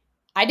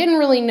I didn't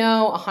really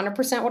know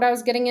 100% what I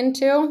was getting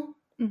into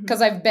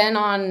because I've been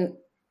on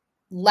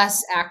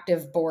less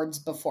active boards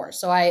before.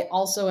 So I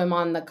also am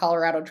on the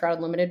Colorado Trout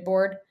Limited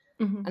board,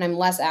 and I'm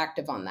less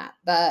active on that.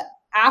 The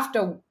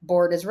AFTA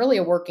board is really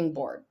a working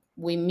board.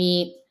 We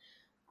meet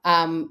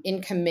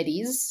in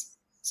committees.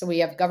 So we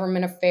have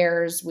government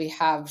affairs, we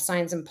have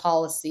science and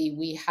policy,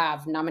 we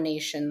have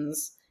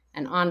nominations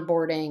and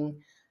onboarding.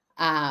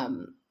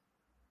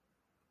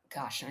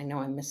 Gosh, I know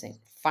I'm missing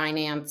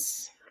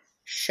finance,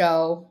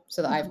 show,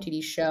 so the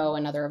IFTD show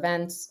and other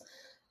events.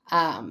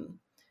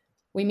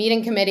 We meet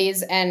in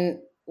committees, and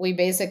we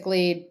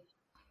basically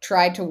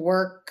try to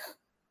work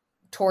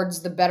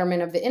towards the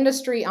betterment of the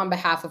industry on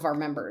behalf of our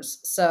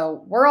members.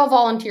 So we're all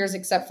volunteers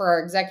except for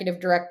our executive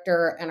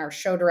director and our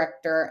show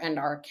director and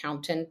our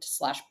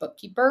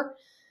accountant/bookkeeper.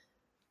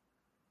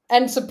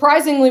 And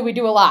surprisingly, we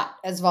do a lot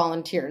as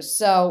volunteers.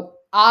 So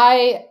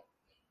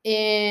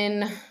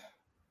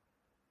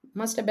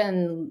must have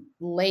been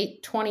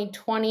late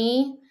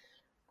 2020,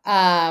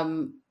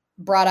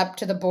 brought up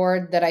to the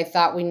board that I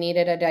thought we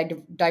needed a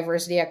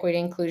diversity, equity,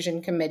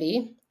 inclusion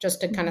committee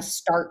just to kind of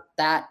start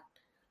that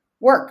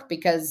work,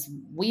 because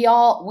we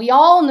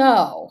all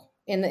know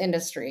in the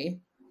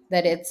industry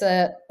that it's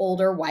a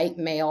older white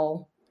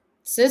male,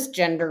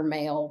 cisgender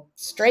male,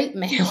 straight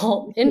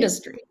male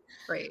industry.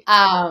 Right.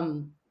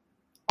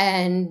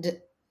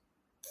 And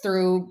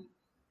through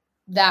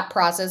that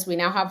process, we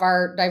now have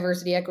our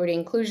diversity, equity,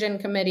 inclusion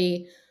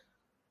committee.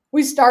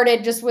 We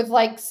started just with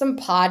like some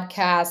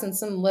podcasts and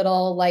some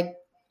little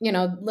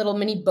little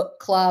mini book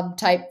club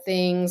type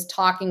things,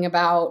 talking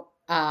about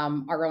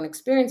our own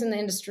experience in the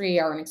industry,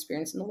 our own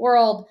experience in the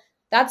world.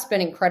 That's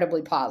been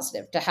incredibly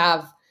positive to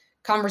have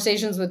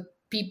conversations with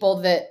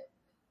people that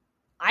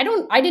I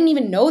didn't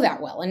even know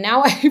that well. And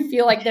now I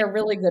feel like they're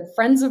really good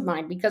friends of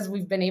mine because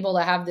we've been able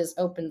to have this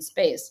open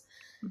space.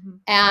 Mm-hmm.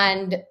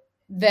 And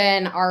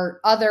then our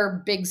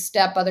other big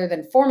step, other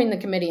than forming the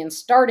committee and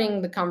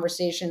starting the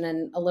conversation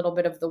and a little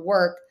bit of the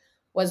work,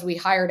 was we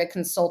hired a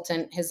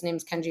consultant. His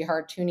name's Kenji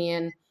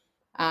Haratunian.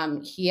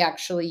 He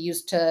actually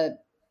used to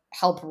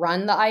help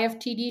run the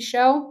IFTD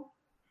show.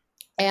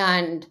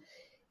 And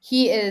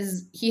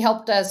he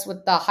helped us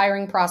with the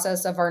hiring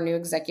process of our new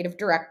executive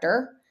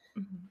director,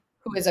 Mm-hmm.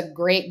 who is a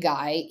great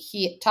guy.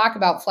 He talk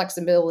about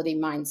flexibility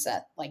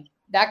mindset. Like,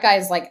 that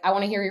guy's like, I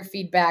want to hear your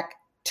feedback.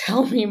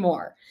 Tell me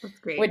more. That's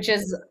great. Which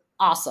is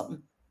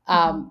awesome.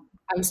 Mm-hmm.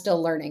 I'm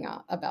still learning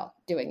about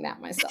doing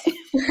that myself.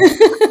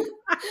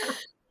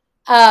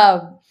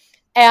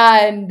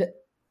 And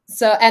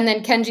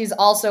then Kenji's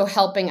also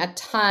helping a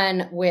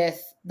ton with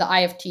the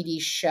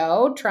IFTD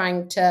show,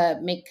 trying to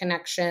make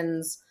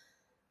connections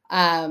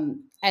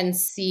and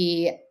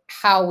see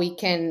how we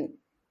can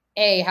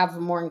have a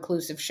more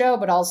inclusive show,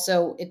 but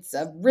also it's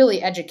a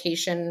really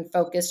education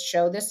focused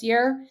show this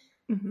year.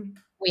 Mm-hmm.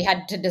 We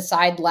had to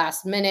decide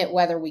last minute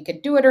whether we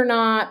could do it or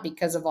not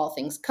because of all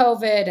things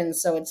COVID. And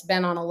so it's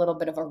been on a little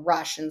bit of a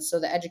rush. And so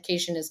the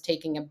education is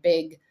taking a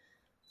big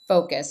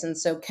focus. And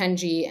so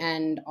Kenji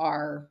and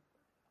our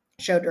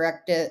show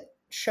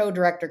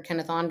director,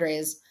 Kenneth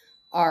Andres,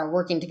 are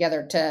working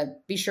together to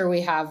be sure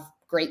we have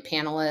great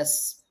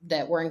panelists,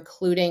 that we're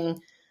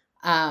including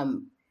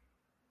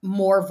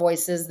more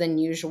voices than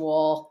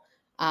usual.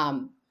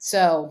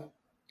 So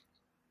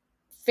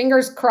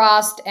fingers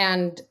crossed,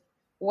 and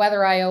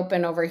weather eye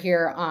open over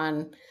here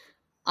on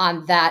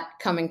that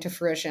coming to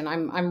fruition.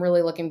 I'm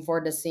really looking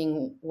forward to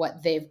seeing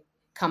what they've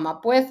come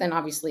up with, and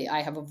obviously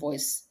I have a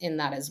voice in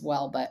that as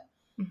well. But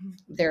Mm-hmm.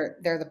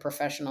 they're the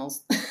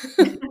professionals.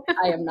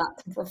 I am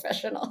not the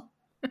professional.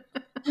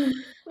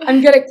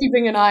 I'm good at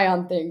keeping an eye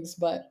on things,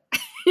 but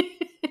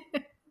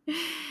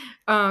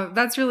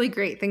that's really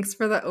great. Thanks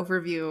for the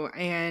overview.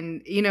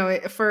 And,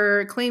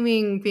 for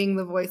claiming being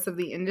the voice of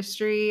the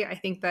industry, I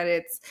think that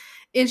it's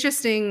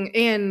interesting.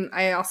 And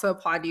I also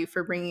applaud you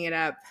for bringing it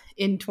up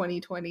in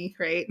 2020,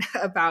 right?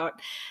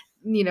 About,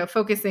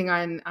 focusing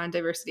on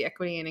diversity,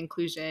 equity, and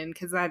inclusion,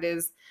 because that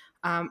is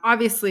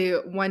obviously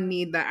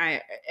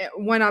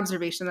one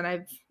observation that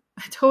I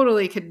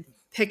totally could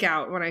pick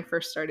out when I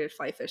first started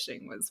fly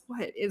fishing was,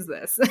 what is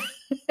this?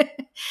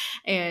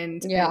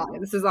 and yeah,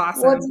 this is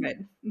awesome. But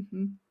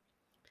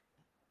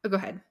oh, go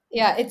ahead.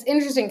 Yeah, it's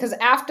interesting because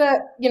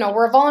after,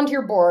 we're a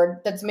volunteer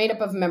board that's made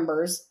up of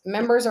members.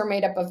 Members are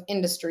made up of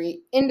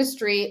industry.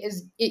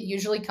 It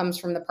usually comes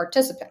from the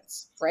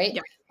participants, right?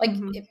 Yeah. Like,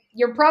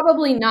 you're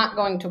probably not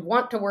going to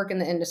want to work in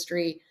the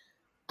industry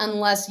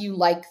unless you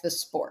like the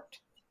sport.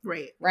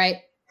 Right.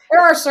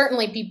 There are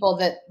certainly people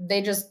that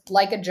they just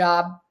like a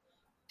job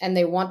and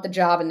they want the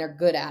job and they're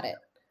good at it.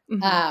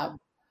 Mm-hmm.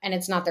 And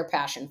it's not their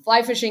passion.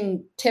 Fly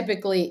fishing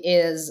typically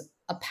is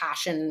a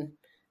passion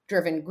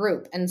driven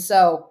group. And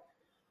so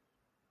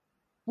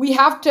we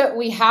have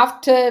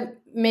to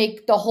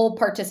make the whole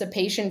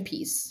participation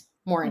piece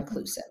more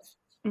inclusive.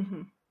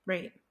 Mm-hmm.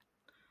 Right.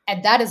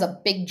 And that is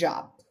a big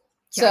job.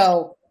 Yeah.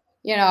 So,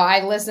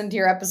 I listened to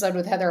your episode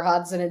with Heather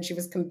Hodson, and she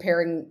was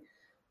comparing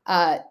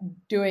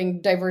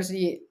doing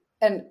diversity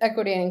and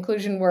equity and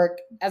inclusion work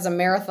as a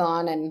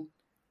marathon. And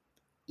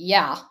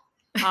yeah,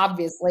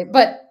 obviously,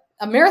 but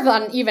a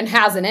marathon even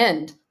has an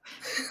end.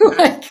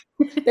 Like,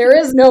 there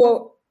is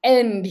no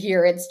end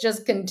here. It's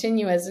just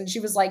continuous. And she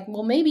was like,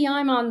 well, maybe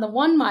I'm on the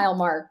 1 mile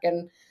mark.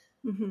 And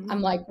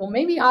I'm like, well,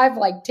 maybe I've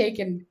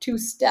taken 2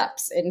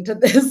 steps into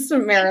this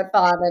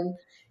marathon.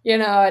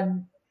 And,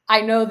 and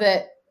I know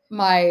that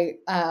my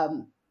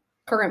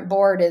current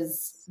board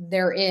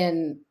they're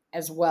in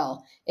as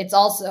well. It's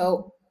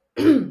also,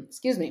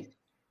 excuse me,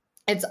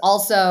 it's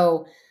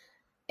also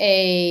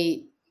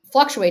a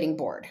fluctuating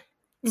board.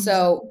 Mm-hmm.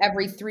 So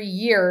every 3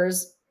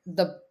 years,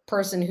 the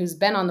person who's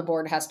been on the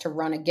board has to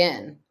run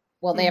again.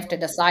 Well, they have to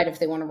decide if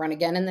they want to run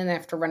again, and then they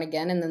have to run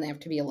again, and then they have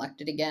to be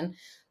elected again.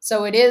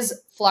 So it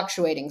is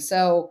fluctuating.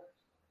 So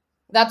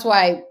that's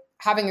why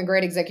having a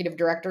great executive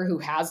director who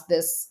has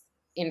this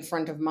in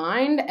front of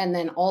mind, and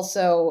then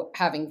also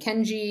having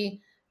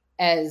Kenji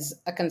as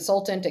a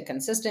consultant, a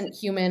consistent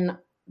human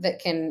that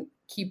can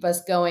keep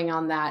us going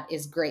on that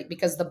is great,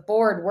 because the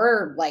board,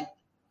 we're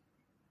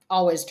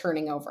always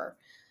turning over.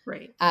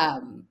 Right.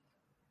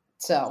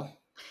 So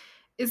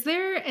Is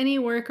there any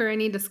work or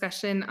any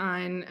discussion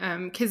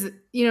on, because,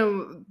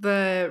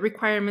 the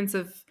requirements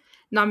of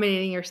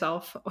nominating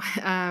yourself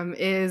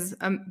is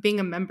being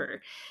a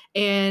member.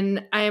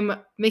 And I'm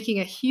making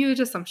a huge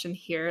assumption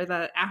here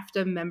that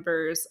AFTA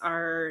members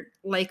are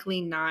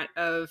likely not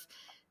of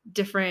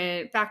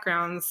different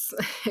backgrounds,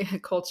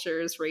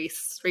 cultures,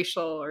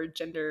 racial or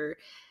gender,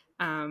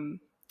 um,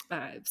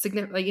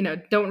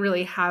 significant, don't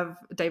really have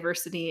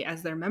diversity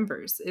as their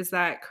members. Is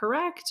that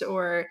correct?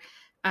 Or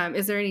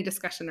is there any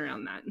discussion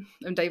around that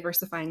of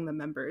diversifying the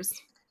members?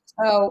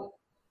 So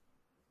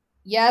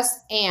yes,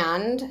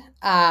 and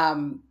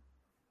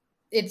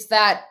it's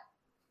that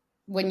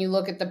when you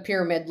look at the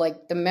pyramid,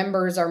 like the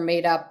members are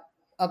made up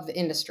of the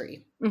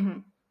industry. Mm-hmm.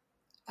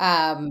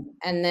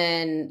 And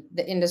then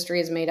the industry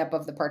is made up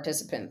of the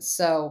participants.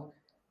 So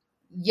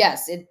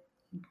yes,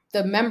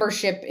 the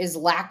membership is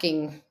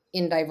lacking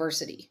in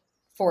diversity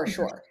for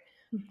sure.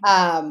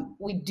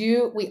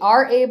 We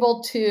are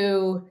able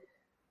to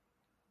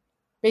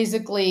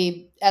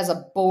basically, as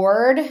a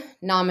board,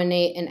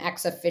 nominate an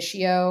ex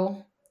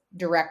officio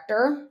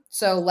director.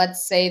 So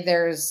let's say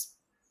there's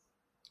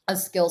a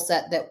skill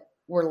set that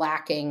we're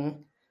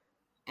lacking,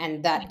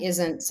 and that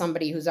isn't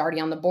somebody who's already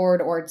on the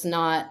board, or it's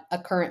not a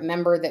current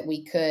member that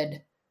we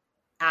could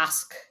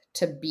ask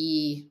to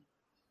be,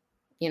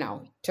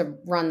 to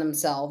run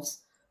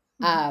themselves.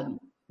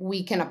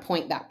 We can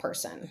appoint that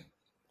person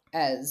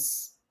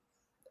as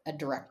a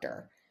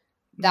director.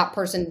 That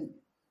person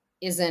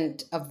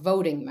isn't a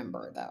voting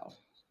member, though.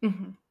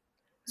 Mm-hmm.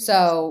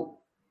 So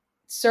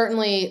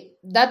certainly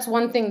that's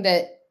one thing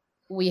that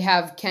we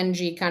have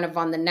Kenji kind of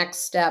on the next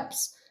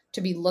steps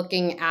to be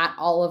looking at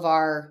all of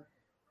our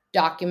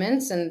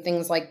documents and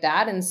things like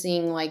that and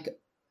seeing like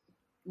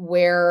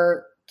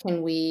where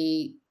can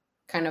we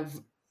kind of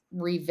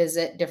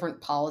revisit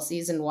different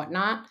policies and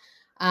whatnot.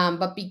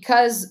 But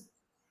because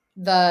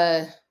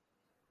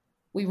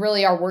we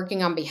really are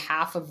working on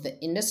behalf of the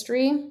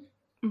industry,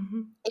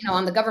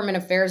 on the government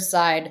affairs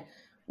side,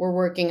 we're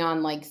working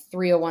on like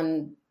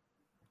 301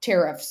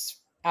 tariffs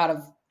out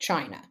of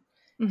China.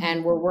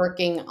 And we're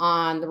working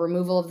on the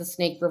removal of the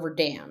Snake River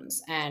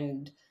dams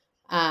and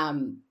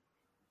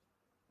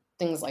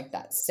things like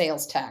that.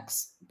 Sales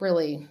tax,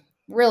 really,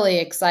 really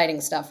exciting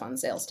stuff on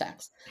sales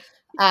tax.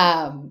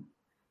 And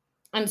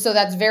so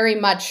that's very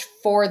much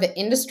for the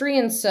industry.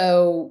 And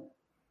so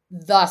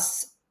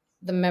thus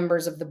the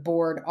members of the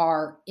board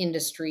are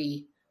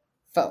industry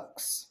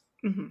folks,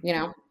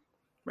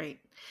 Right.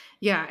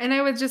 Yeah. And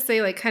I would just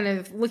say, like, kind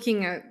of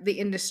looking at the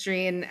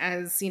industry, and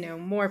as,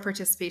 more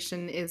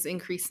participation is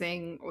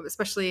increasing,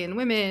 especially in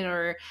women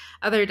or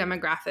other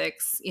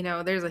demographics,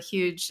 there's a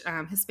huge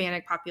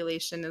Hispanic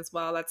population as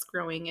well that's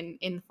growing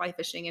in fly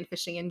fishing and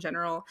fishing in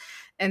general.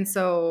 And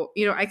so,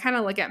 I kind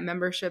of look at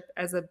membership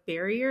as a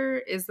barrier.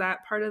 Is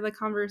that part of the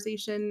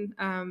conversation,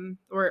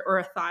 or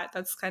a thought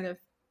that's kind of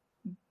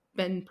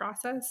been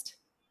processed?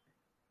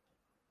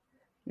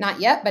 Not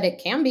yet, but it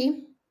can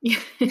be.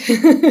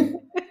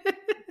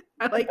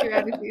 I like your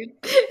attitude.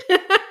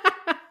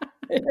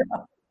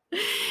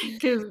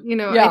 Because we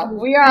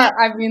are.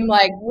 I mean,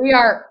 like we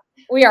are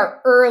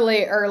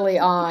early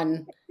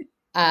on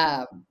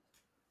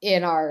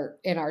in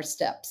our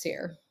steps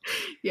here.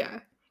 Yeah.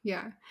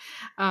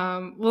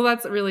 Well,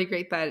 that's really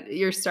great that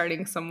you're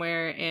starting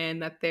somewhere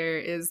and that there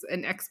is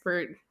an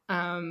expert,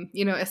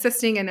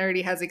 assisting and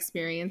already has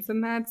experience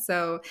in that.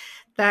 So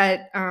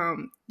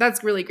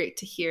that's really great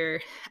to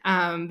hear,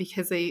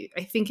 because I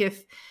think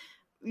if,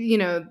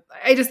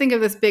 I just think of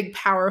this big,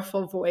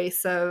 powerful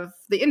voice of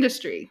the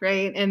industry,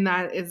 right? And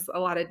that is a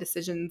lot of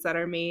decisions that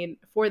are made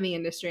for the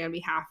industry on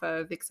behalf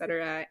of, et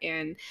cetera.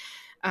 And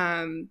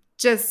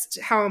just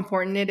how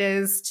important it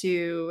is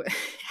to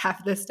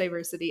have this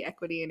diversity,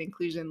 equity, and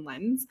inclusion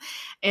lens.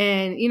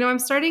 And, I'm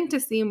starting to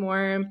see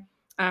more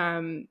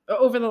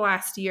over the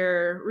last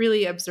year,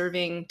 really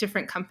observing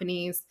different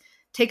companies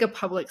take a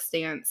public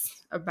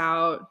stance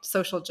about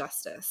social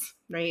justice,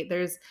 right?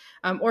 There's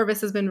Orvis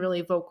has been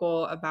really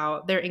vocal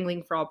about their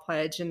Angling for All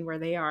pledge and where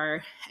they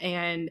are.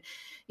 And,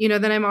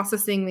 then I'm also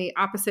seeing the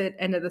opposite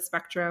end of the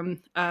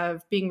spectrum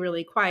of being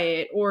really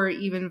quiet or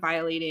even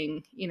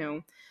violating,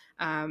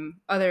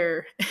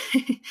 other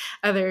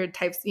other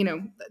types,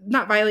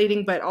 not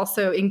violating, but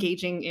also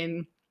engaging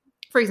in,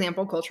 for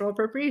example, cultural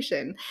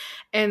appropriation.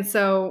 And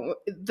so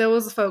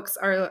those folks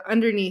are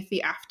underneath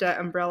the AFTA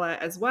umbrella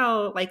as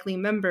well, likely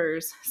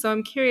members. So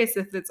I'm curious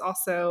if it's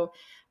also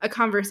a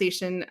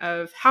conversation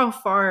of how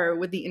far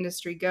would the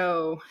industry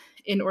go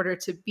in order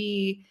to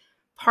be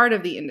part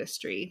of the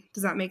industry.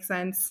 Does that make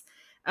sense?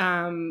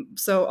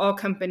 So all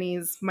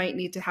companies might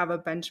need to have a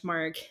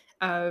benchmark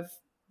of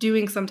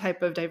doing some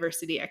type of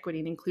diversity, equity,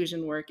 and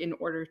inclusion work in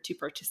order to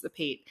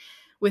participate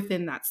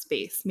within that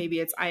space. Maybe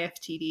it's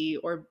IFTD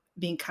or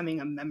becoming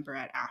a member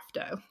at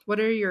AFTA. What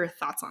are your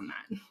thoughts on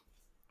that?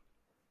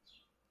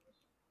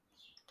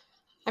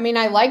 I mean,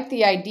 I like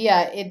the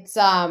idea. It's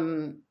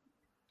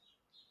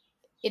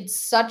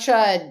such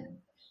a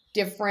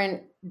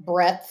different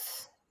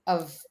breadth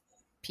of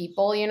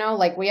people, you know,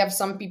 like we have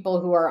some people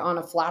who are on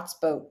a flats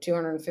boat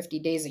 250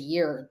 days a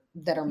year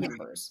that are Yeah.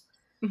 members.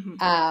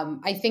 Mm-hmm.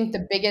 I think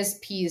the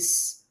biggest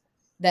piece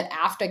that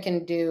AFTA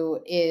can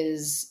do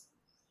is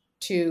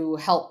to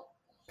help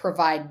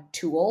provide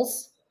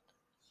tools.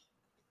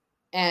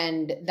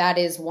 And that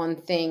is one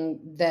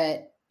thing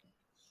that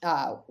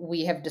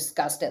we have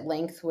discussed at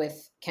length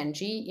with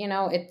Kenji. You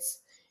know,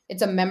 it's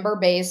a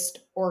member-based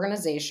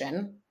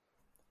organization,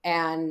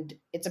 and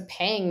it's a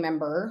paying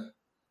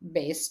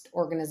member-based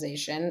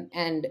organization,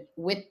 and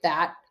with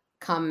that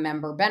come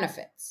member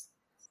benefits.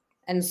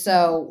 And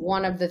so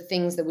one of the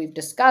things that we've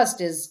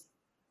discussed is,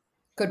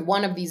 could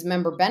one of these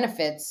member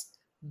benefits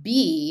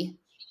be,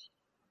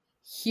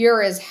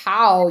 here is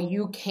how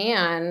you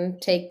can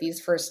take these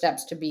first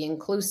steps to be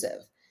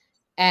inclusive?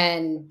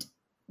 And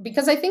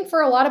because I think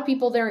for a lot of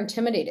people, they're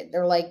intimidated.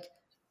 They're like,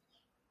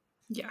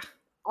 Yeah.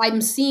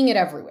 I'm seeing it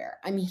everywhere.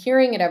 I'm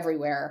hearing it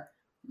everywhere.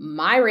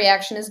 My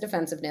reaction is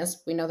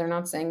defensiveness. We know they're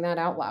not saying that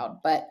out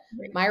loud, but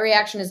Right. my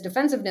reaction is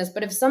defensiveness.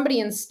 But if somebody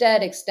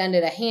instead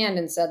extended a hand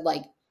and said,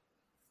 like,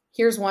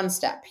 here's one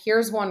step,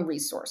 here's one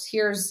resource,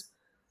 here's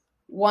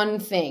one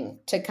thing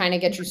to kind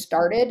of get you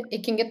started,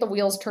 it can get the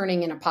wheels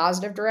turning in a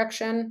positive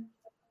direction.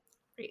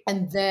 Right.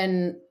 And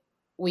then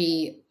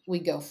we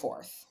go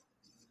forth.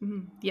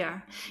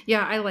 Yeah.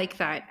 Yeah, I like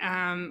that.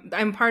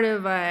 I'm part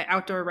of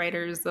Outdoor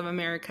Writers of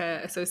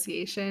America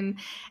Association,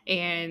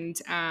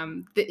 and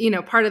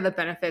part of the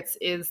benefits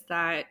is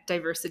that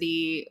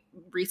diversity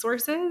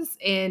resources,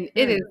 and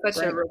it is such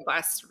a Right.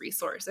 robust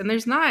resource. And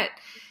it's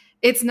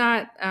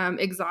not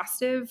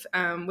exhaustive,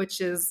 which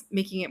is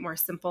making it more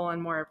simple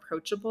and more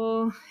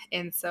approachable.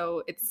 And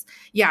so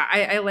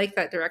I like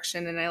that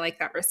direction, and I like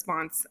that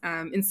response,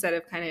 instead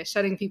of kind of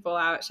shutting people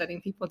out,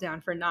 shutting people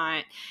down for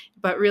not,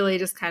 but really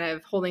just kind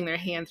of holding their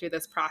hand through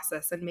this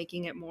process and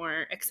making it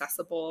more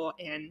accessible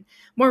and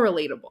more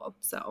relatable.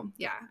 So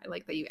yeah, I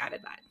like that you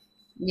added that.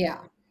 Yeah.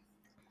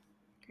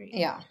 Great.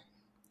 Yeah.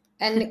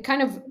 And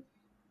kind of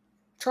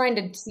trying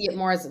to see it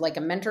more as like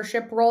a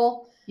mentorship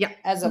role, Yeah.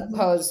 as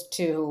opposed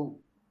to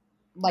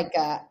like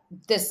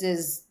this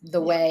is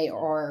the way,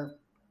 or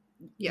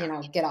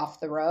Yeah. get off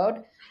the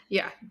road.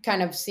 Yeah.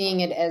 Kind of seeing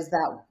it as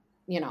that,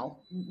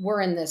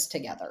 we're in this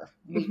together.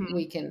 Mhm.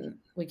 We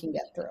can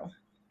get through.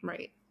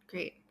 Right.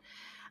 Great.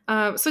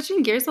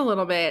 Switching gears a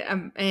little bit,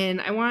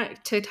 and I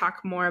want to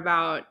talk more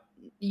about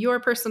your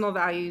personal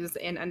values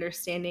and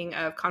understanding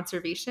of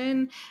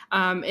conservation,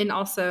 and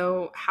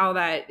also how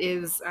that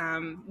is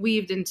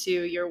weaved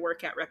into your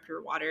work at Rep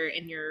Your Water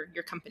and your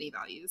company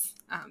values.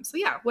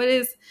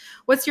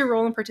 What's your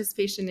role and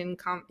participation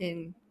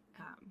in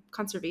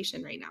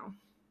conservation right now?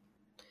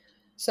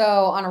 So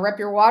on a Rep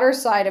Your Water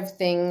side of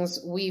things,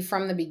 we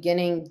from the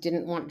beginning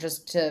didn't want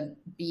just to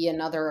be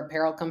another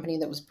apparel company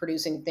that was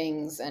producing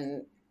things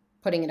and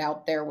putting it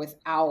out there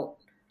without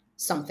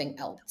something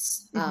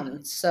else.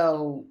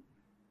 So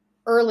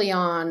early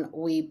on,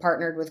 we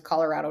partnered with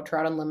Colorado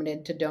Trout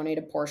Unlimited to donate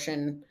a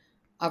portion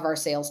of our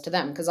sales to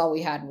them, because all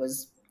we had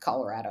was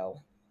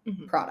Colorado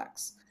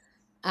products.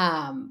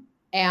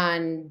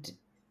 And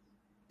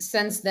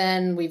since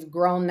then, we've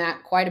grown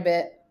that quite a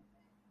bit.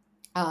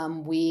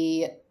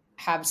 We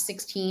have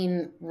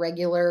 16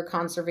 regular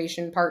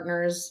conservation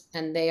partners,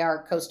 and they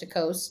are coast to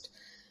coast.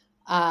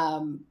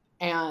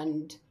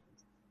 And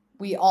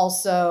we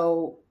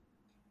also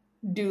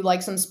do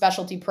like some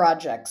specialty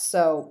projects.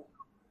 So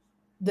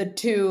the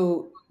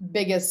two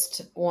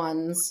biggest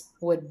ones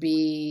would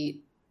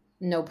be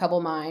No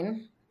Pebble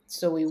Mine.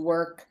 So we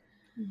work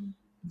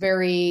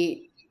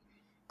very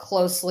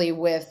closely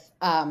with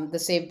the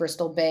Save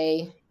Bristol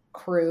Bay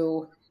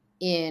crew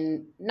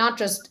in not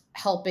just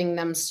helping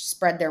them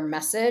spread their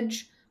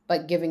message,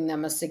 but giving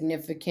them a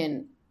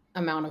significant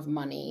amount of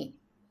money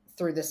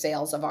through the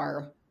sales of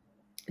our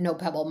No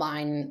Pebble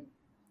Mine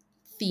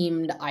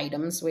themed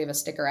items. We have a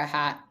sticker, a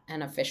hat,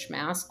 and a fish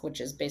mask, which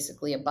is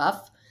basically a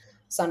buff,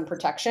 sun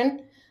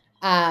protection.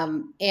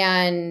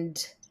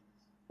 And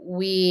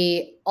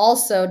we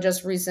also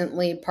just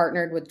recently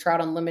partnered with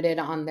Trout Unlimited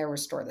on their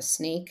Restore the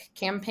Snake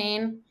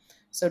campaign.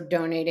 So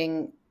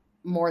donating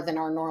more than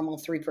our normal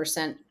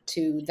 3%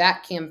 to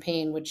that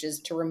campaign, which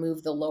is to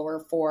remove the lower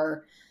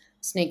 4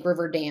 Snake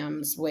River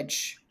dams,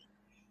 which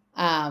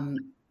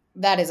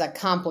that is a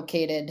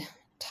complicated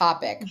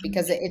topic,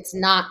 because it's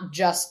not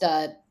just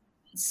as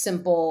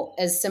simple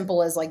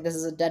as like, this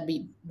is a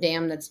deadbeat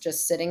dam that's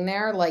just sitting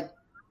there. Like,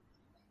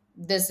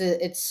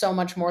 it's so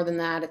much more than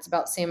that. It's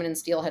about salmon and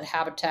steelhead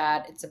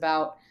habitat. It's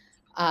about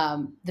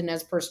the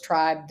Nez Perce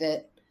tribe,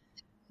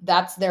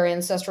 that's their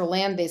ancestral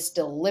land. They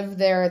still live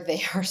there.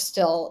 They are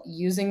still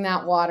using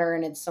that water,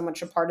 and it's so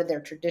much a part of their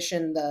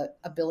tradition, the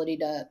ability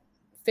to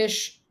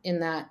fish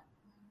in that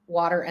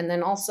water, and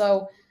then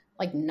also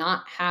like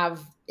not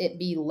have it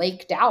be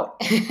laked out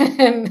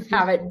and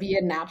have it be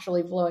a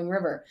naturally flowing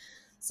river.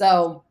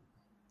 So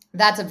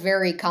that's a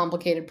very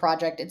complicated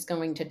project. It's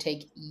going to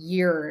take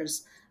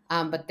years,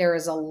 but there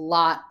is a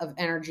lot of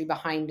energy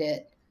behind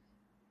it.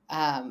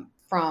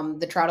 From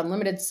the Trout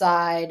Unlimited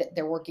side,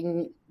 they're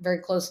working very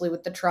closely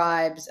with the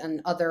tribes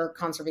and other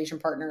conservation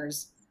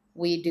partners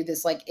we do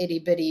this like itty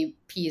bitty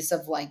piece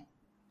of like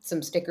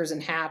some stickers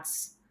and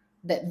hats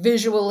that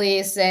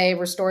visually say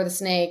restore the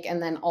snake,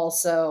 and then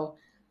also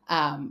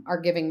are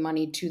giving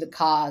money to the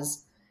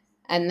cause.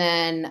 And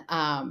then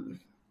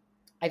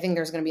I think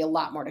there's going to be a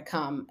lot more to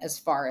come as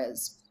far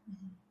as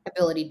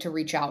ability to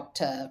reach out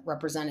to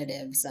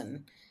representatives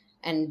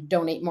and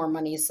donate more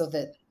money so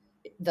that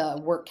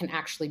the work can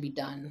actually be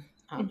done.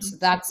 Mhm. So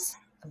that's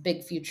a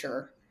big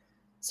future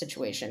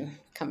situation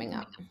coming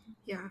up.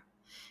 Yeah.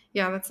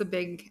 Yeah, that's a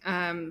big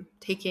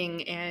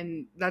taking.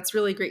 And that's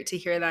really great to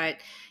hear that,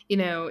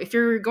 if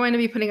you're going to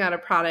be putting out a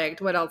product,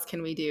 what else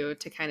can we do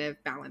to kind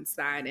of balance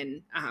that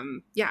and,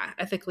 yeah,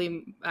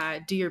 ethically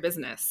do your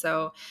business?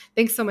 So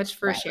thanks so much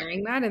for Right.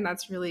 sharing that. And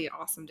that's really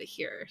awesome to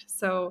hear.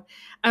 So,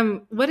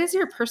 what is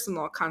your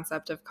personal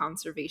concept of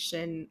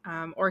conservation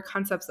or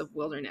concepts of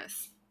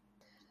wilderness?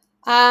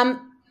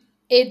 Um,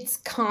 it's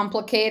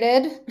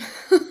complicated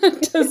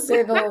to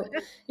say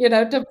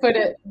to put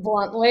it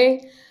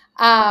bluntly,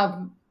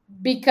 um,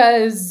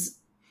 because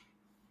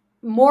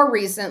more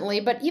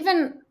recently, but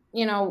even,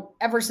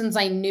 ever since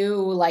I knew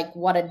like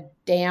what a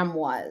dam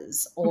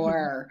was Mhm.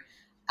 or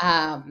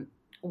um,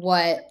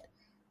 what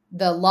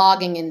the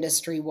logging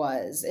industry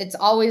was, it's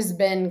always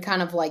been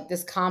kind of like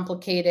this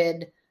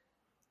complicated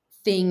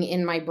thing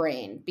in my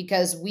brain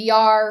because we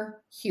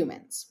are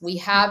humans. We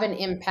have an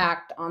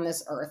impact on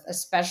this earth,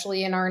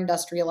 especially in our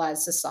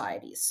industrialized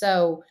society.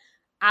 So,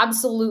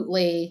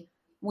 absolutely,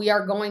 we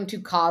are going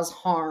to cause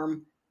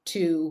harm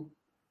to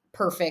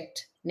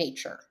perfect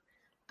nature.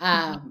 Mhm.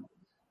 Um,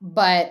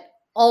 but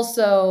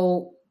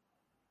also,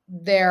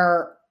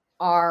 there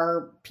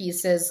are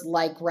pieces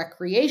like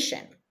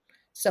recreation.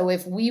 So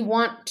if we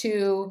want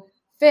to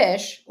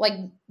fish, like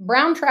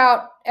brown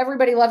trout,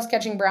 everybody loves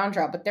catching brown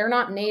trout, but they're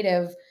not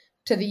native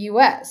to the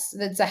US.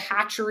 It's a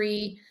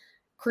hatchery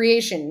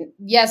creation.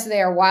 Yes,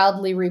 they are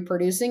wildly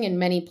reproducing in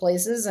many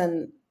places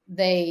and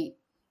they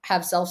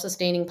have self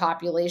sustaining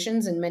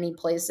populations in many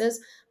places,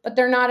 but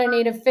they're not a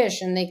native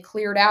fish. And they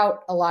cleared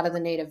out a lot of the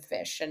native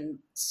fish. And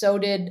so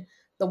did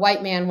the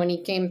white man when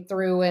he came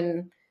through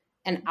and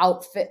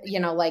outfit,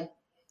 like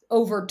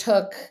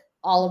overtook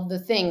all of the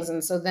things.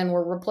 And so then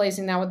we're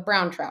replacing that with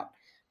brown trout.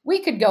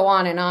 We could go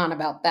on and on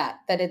about that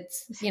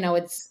it's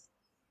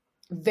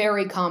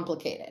very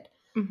complicated.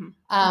 Mhm.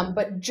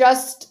 But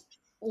just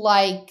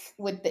like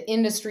with the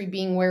industry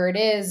being where it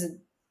is,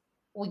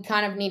 we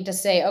kind of need to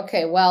say,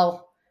 okay,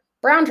 well,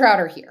 brown trout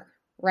are here,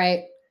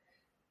 right?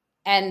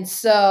 And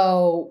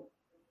so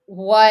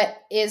what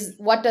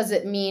does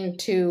it mean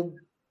to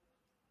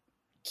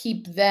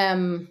keep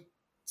them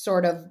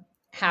sort of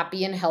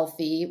happy and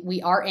healthy?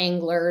 We are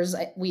anglers.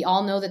 We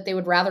all know that they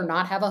would rather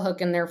not have a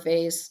hook in their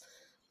face.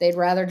 They'd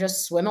rather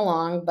just swim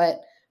along,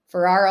 but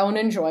for our own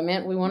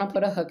enjoyment, we want to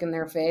put a hook in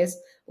their face.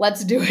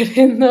 Let's do it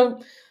in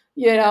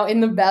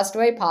the best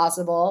way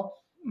possible.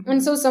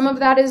 And Mhm. so some of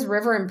that is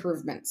river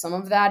improvement. Some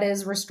of that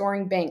is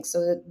restoring banks so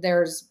that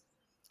there's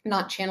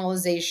not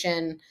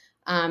channelization,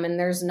 and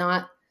there's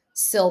not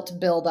silt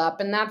buildup.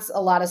 And that's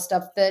a lot of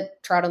stuff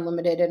that Trout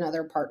Unlimited and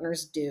other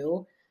partners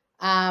do.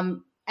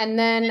 And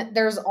then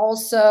there's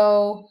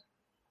also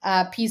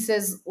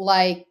pieces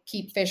like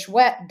Keep Fish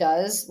Wet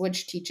does,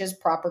 which teaches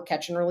proper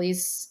catch and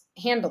release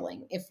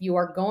handling. If you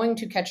are going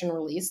to catch and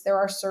release, there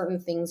are certain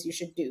things you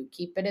should do.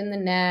 Keep it in the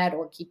net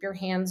or keep your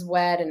hands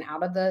wet and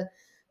out of the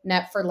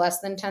net for less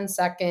than 10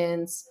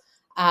 seconds.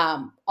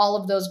 All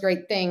of those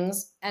great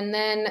things. And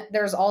then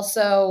there's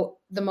also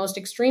the most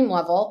extreme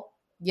level.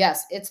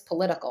 Yes, it's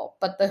political,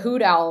 but the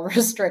hoot owl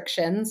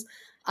restrictions,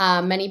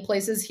 many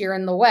places here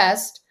in the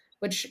West,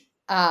 which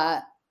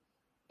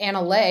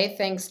Anna Lay,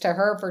 thanks to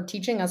her for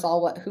teaching us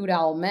all what hoot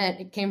owl meant.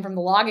 It came from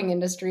the logging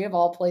industry of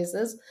all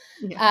places.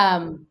 Yeah.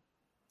 Um,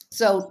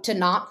 so to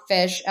not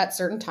fish at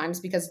certain times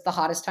because it's the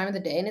hottest time of the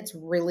day and it's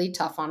really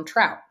tough on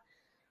trout.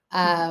 Mhm.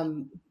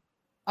 Um,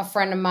 a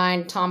friend of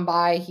mine, Tom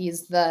Bai,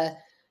 he's the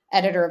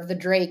editor of the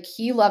Drake.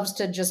 He loves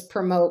to just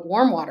promote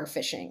warm water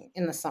fishing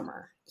in the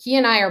summer. He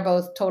and I are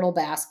both total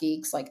bass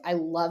geeks. Like I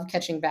love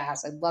catching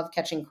bass. I love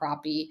catching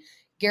crappie.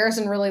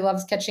 Garrison really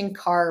loves catching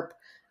carp.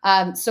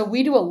 So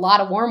we do a lot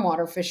of warm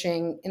water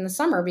fishing in the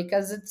summer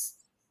because it's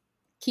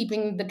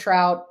keeping the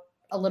trout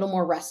a little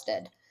more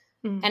rested.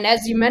 Mhm. And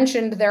as you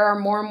mentioned, there are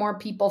more and more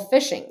people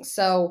fishing.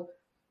 So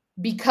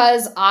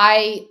because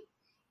I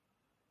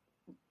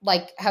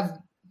like have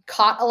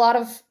caught a lot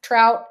of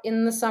trout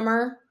in the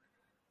summer,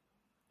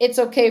 it's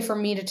okay for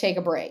me to take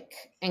a break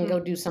and go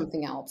Mhm. do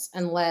something else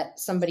and let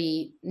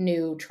somebody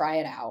new try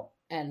it out.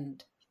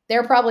 And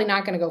they're probably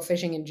not going to go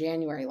fishing in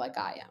January like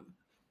I am.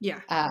 Yeah.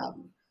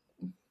 Um,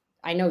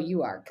 I know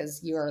you are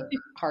because you're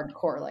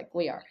hardcore like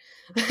we are.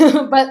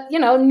 But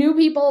new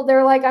people,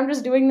 they're like, I'm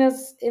just doing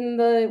this in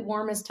the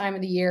warmest time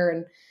of the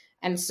year,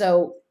 and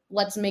so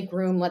let's make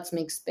room, let's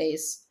make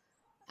space.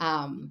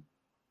 Um,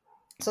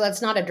 so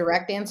that's not a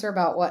direct answer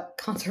about what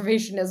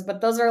conservation is,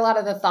 but those are a lot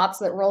of the thoughts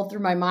that roll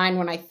through my mind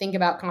when I think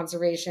about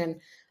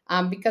conservation,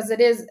 because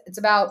it's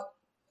about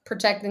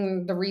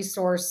protecting the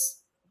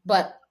resource,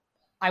 but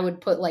I would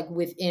put like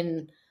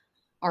within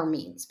our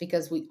means,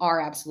 because we are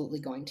absolutely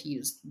going to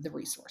use the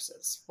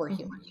resources. We're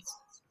humans.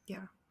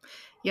 Yeah.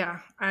 Yeah,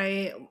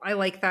 I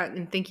like that,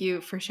 and thank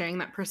you for sharing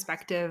that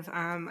perspective.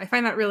 I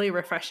find that really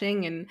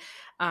refreshing,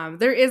 and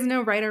there is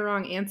no right or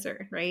wrong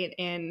answer, right?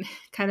 And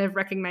kind of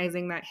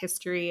recognizing that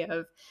history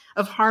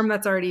of harm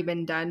that's already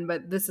been done,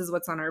 but this is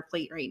what's on our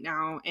plate right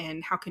now,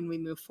 and how can we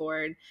move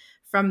forward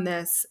from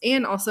this?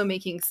 And also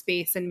making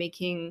space and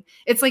making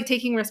it's like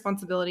taking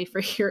responsibility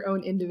for your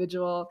own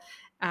individual.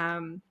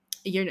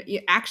 Your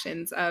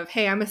actions of,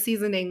 hey, I'm a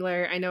seasoned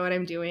angler, I know what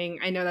I'm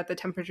doing, I know that the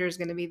temperature is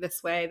going to be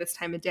this way this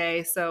time of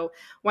day, so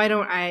why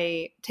don't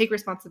I take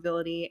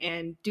responsibility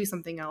and do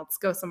something else,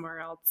 go somewhere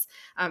else,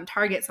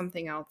 target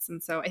something else?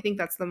 And so I think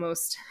that's the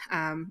most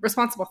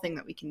responsible thing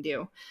that we can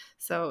do.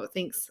 So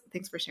thanks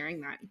for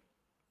sharing that.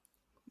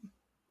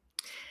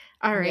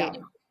 All right.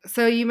 Yeah.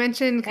 So you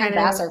mentioned And kind of,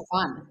 bass are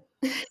fun.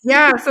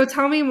 yeah. So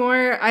tell me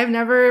more. I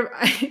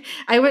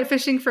went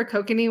fishing for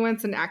kokanee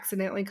once and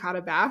accidentally caught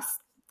a bass.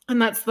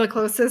 And that's the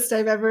closest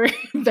I've ever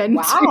been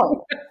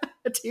Wow.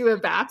 to a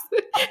bass.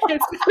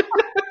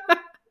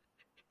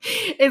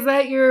 Is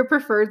that your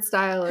preferred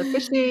style of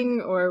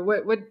fishing, or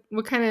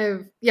what kind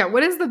of, yeah,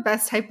 what does the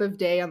best type of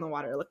day on the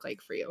water look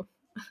like for you?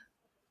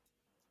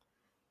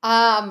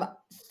 Um,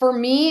 for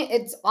me,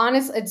 it's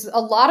a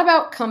lot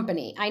about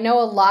company. I know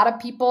a lot of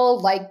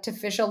people like to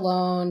fish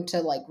alone to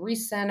like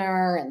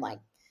recenter and like,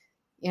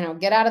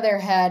 get out of their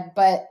head.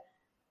 But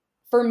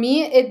for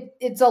me,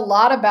 it's a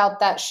lot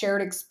about that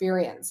shared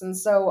experience. And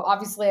so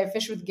obviously I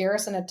fish with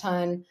Garrison a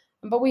ton,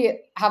 but we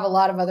have a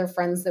lot of other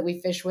friends that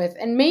we fish with.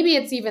 And maybe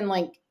it's even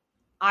like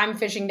I'm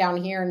fishing down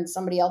here and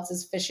somebody else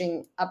is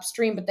fishing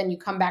upstream, but then you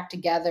come back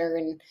together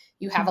and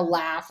you have a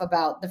laugh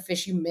about the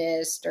fish you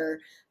missed, or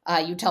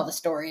you tell the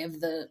story of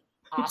the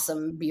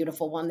awesome,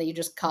 beautiful one that you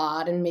just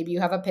caught, and maybe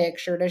you have a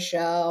picture to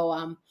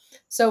show.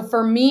 So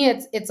for me,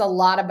 it's a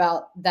lot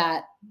about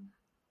that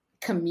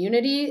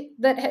community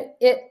that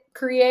it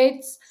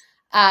creates.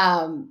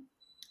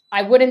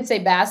 I wouldn't say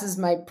bass is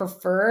my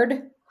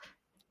preferred,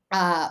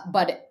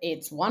 but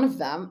it's one of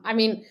them. I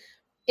mean,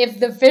 if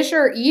the fish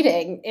are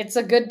eating, it's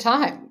a good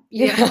time,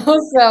 Yeah.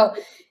 So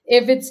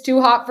if it's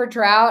too hot for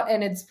trout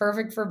and it's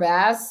perfect for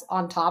bass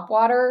on top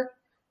water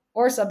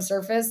or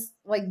subsurface,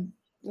 like,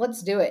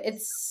 let's do it.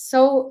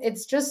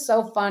 It's just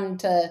so fun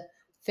to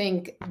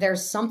think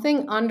there's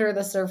something under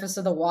the surface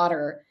of the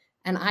water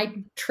and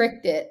I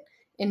tricked it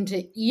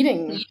into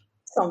eating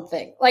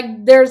something.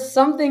 Like, there's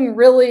something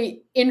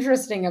really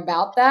interesting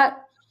about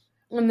that.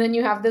 And then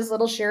you have this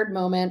little shared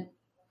moment.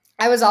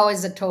 I was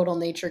always a total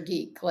nature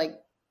geek. Like,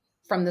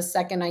 from the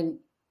second I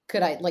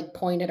like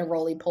point at a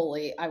roly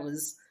poly, I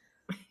was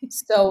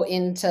so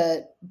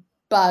into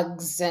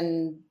bugs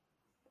and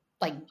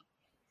like,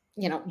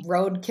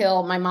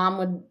 roadkill. My mom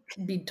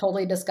would be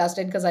totally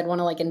disgusted because I'd want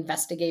to like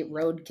investigate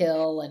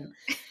roadkill and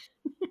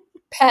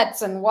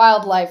pets and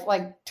wildlife,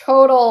 like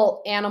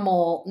total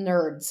animal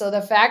nerd. So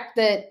the fact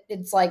that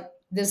it's like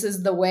this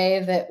is the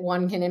way that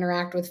one can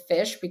interact with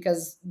fish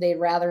because they'd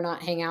rather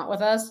not hang out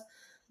with us,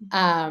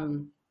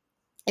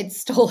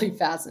 it's totally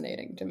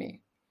fascinating to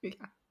me. Yeah.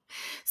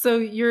 So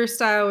your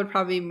style would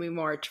probably be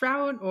more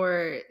trout,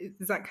 or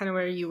is that kind of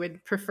where you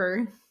would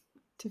prefer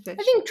to fish?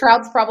 I think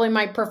trout's probably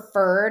my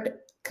preferred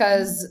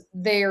because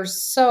they're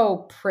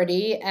so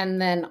pretty.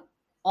 And then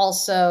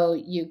also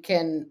you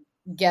can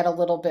get a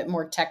little bit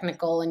more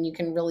technical and you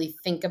can really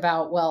think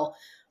about, well,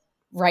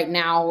 right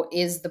now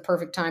is the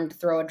perfect time to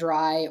throw a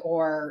dry,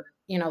 or,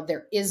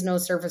 there is no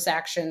surface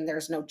action.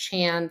 There's no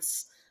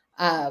chance,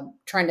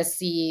 trying to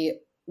see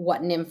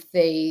what nymph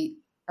they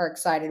are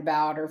excited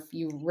about. Or if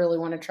you really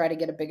want to try to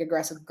get a big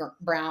aggressive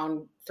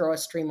brown, throw a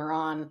streamer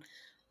on.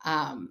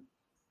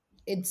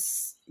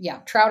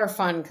 Trout are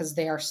fun because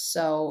they are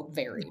so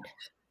varied.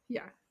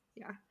 Yeah.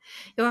 Yeah.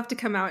 You'll have to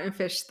come out and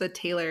fish the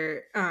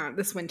Taylor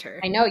this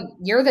winter. I know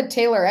you're the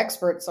Taylor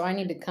expert, so I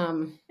need to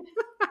come.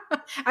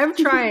 I'm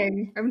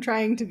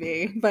trying to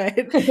be, but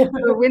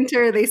the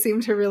winter they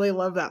seem to really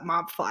love that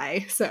mop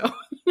fly. So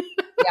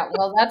Yeah,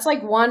 well, that's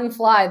like one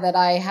fly that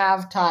I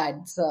have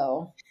tied,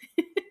 so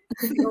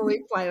it's the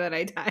only fly that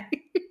I tie.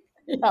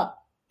 yeah.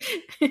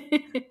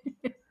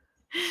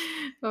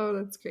 Oh,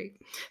 that's great.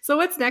 So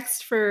what's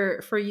next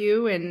for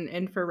you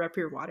and for Rep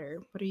Your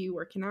Water? What are you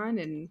working on,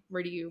 and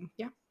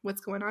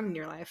what's going on in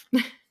your life?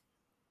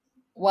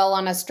 Well,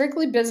 on a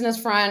strictly business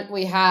front,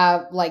 we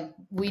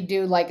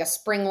do like a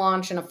spring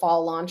launch and a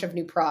fall launch of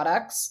new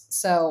products.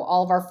 So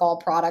all of our fall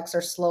products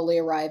are slowly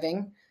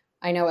arriving.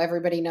 I know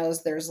everybody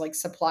knows there's like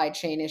supply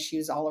chain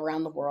issues all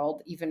around the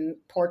world. Even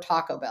poor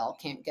Taco Bell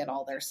can't get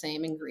all their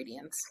same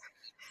ingredients.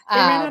 They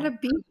ran out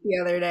of beef the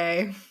other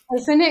day.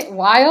 Isn't it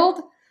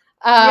wild?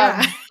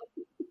 Yeah.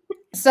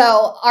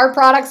 So our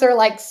products are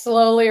like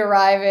slowly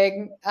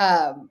arriving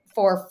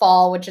for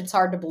fall, which it's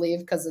hard to believe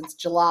because it's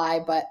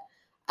July, but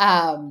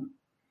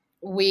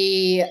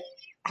we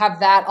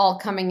have that all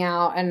coming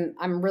out, and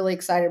I'm really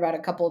excited about a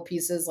couple of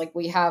pieces. Like,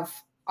 we have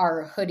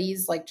our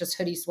hoodies, like just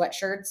hoodie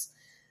sweatshirts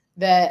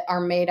that are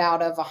made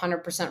out of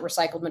 100%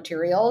 recycled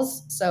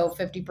materials. So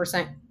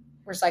 50%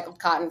 recycled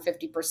cotton,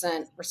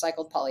 50%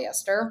 recycled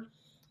polyester,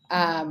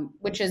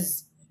 which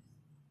is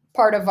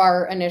part of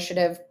our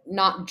initiative,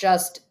 not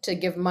just to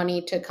give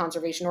money to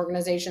conservation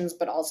organizations,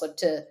 but also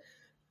to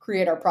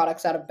create our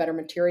products out of better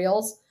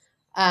materials.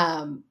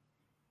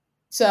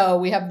 So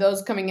we have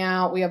those coming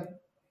out. We have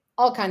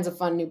all kinds of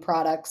fun new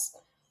products.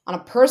 On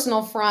a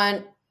personal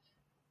front,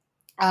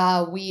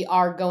 we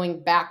are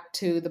going back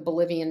to the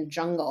Bolivian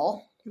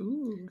jungle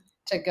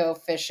to go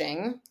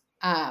fishing.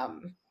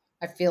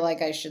 I feel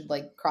like I should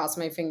cross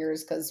my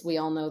fingers because we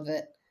all know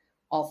that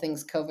all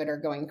things COVID are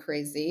going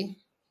crazy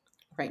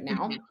right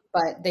now,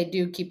 but they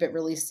do keep it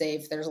really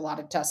safe. There's a lot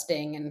of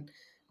testing and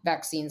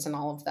vaccines and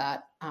all of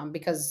that,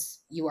 because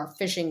you are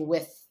fishing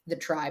with the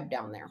tribe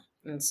down there.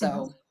 And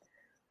so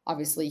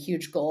obviously a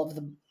huge goal of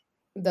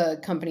the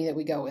company that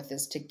we go with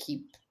is to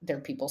keep their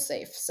people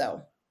safe.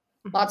 So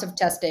lots of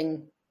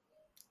testing,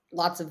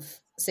 lots of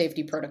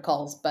safety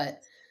protocols,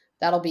 but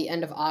that'll be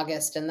end of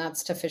August, and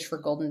that's to fish for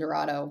golden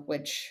dorado,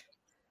 which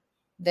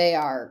they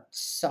are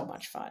so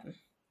much fun.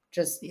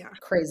 Just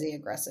crazy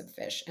aggressive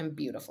fish and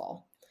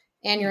beautiful.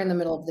 And you're in the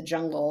middle of the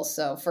jungle,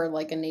 so for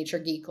a nature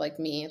geek like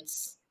me,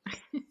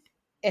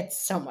 it's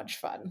so much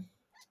fun.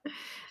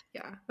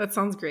 Yeah, that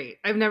sounds great.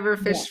 I've never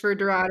fished for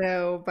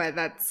dorado, but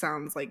that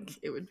sounds like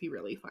it would be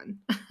really fun.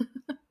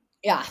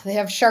 Yeah, they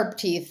have sharp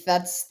teeth.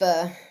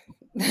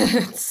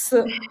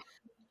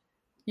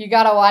 You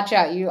got to watch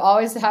out. You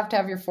always have to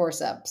have your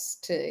forceps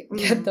to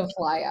get the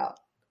fly out.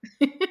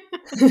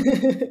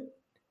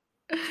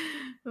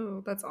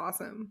 Oh, that's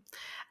awesome.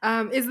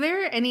 Is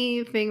there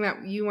anything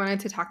that you wanted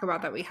to talk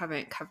about that we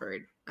haven't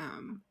covered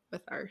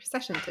with our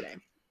session today?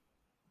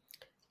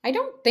 I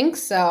don't think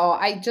so.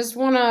 I just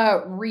want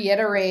to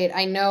reiterate.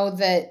 I know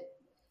that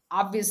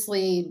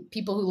obviously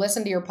people who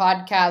listen to your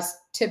podcast,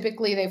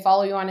 typically they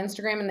follow you on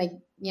Instagram and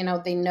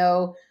they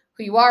know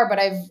who you are, but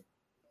I've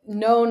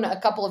known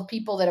a couple of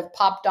people that have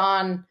popped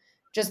on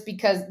just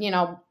because,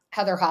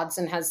 Heather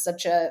Hodson has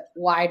such a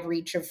wide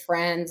reach of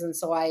friends. And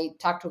so I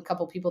talked to a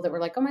couple of people that were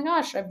like, oh my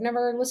gosh, I've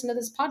never listened to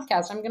this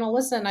podcast. I'm going to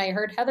listen. I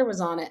heard Heather was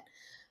on it.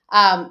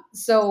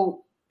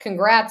 So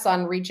congrats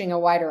on reaching a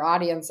wider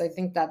audience. I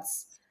think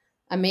that's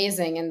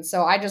amazing. And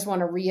so I just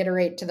want to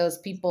reiterate to those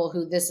people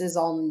who this is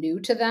all new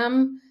to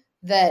them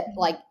that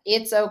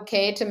it's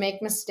okay to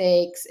make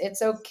mistakes.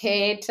 It's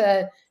okay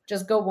to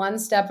just go one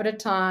step at a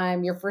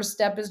time. Your first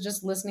step is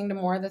just listening to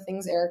more of the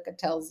things Erica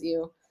tells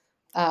you.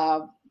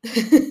 Oh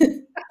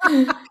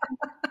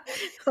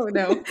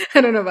no,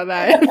 I don't know about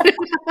that.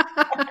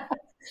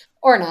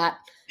 Or not,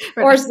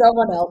 right. Or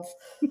someone else.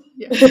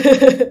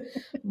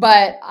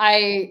 But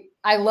I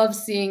love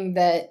seeing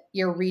that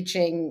you're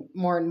reaching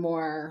more and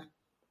more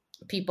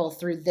people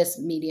through this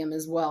medium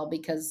as well,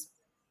 because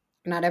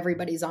not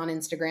everybody's on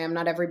Instagram.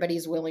 Not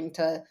everybody's willing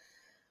to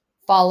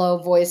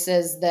follow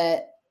voices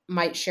that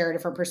might share a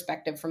different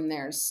perspective from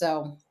theirs.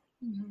 So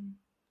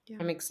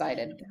I'm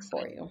excited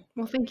for you.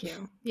 Well, thank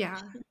you. Yeah.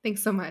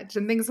 Thanks so much.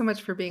 And thanks so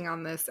much for being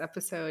on this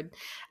episode.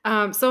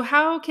 So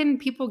how can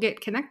people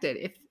get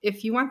connected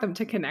if you want them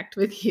to connect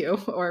with you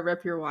or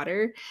Rep Your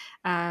Water?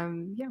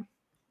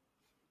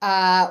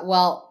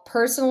 Well,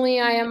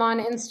 personally, I am on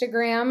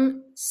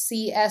Instagram,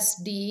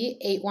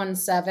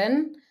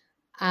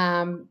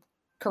 CSD817.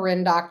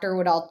 Corinne Doctor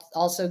would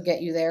also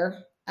get you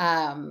there.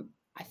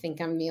 I think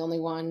I'm the only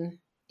one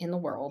in the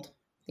world,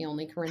 the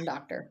only Corinne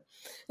Doctor.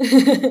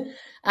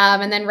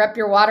 And then Rep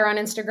Your Water on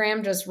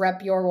Instagram, just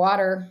Rep Your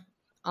Water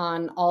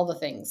on all the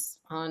things,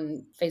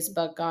 on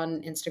Facebook,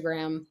 on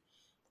Instagram.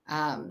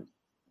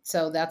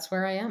 So that's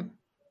where I am.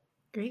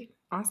 Great.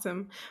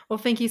 Awesome. Well,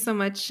 thank you so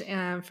much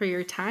for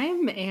your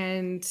time,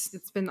 and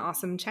it's been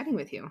awesome chatting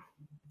with you.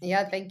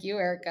 Yeah, thank you,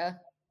 Erica.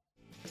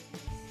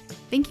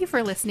 Thank you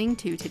for listening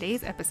to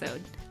today's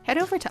episode. Head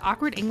over to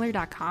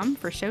awkwardangler.com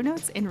for show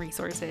notes and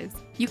resources.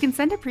 You can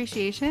send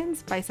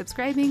appreciations by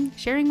subscribing,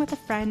 sharing with a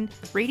friend,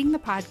 rating the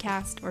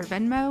podcast, or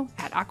Venmo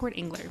at Awkward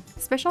Angler.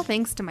 Special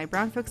thanks to my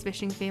Brown Folks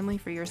Fishing family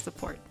for your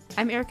support.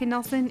 I'm Erica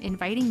Nelson,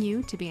 inviting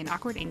you to be an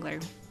Awkward Angler.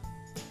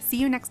 See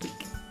you next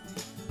week.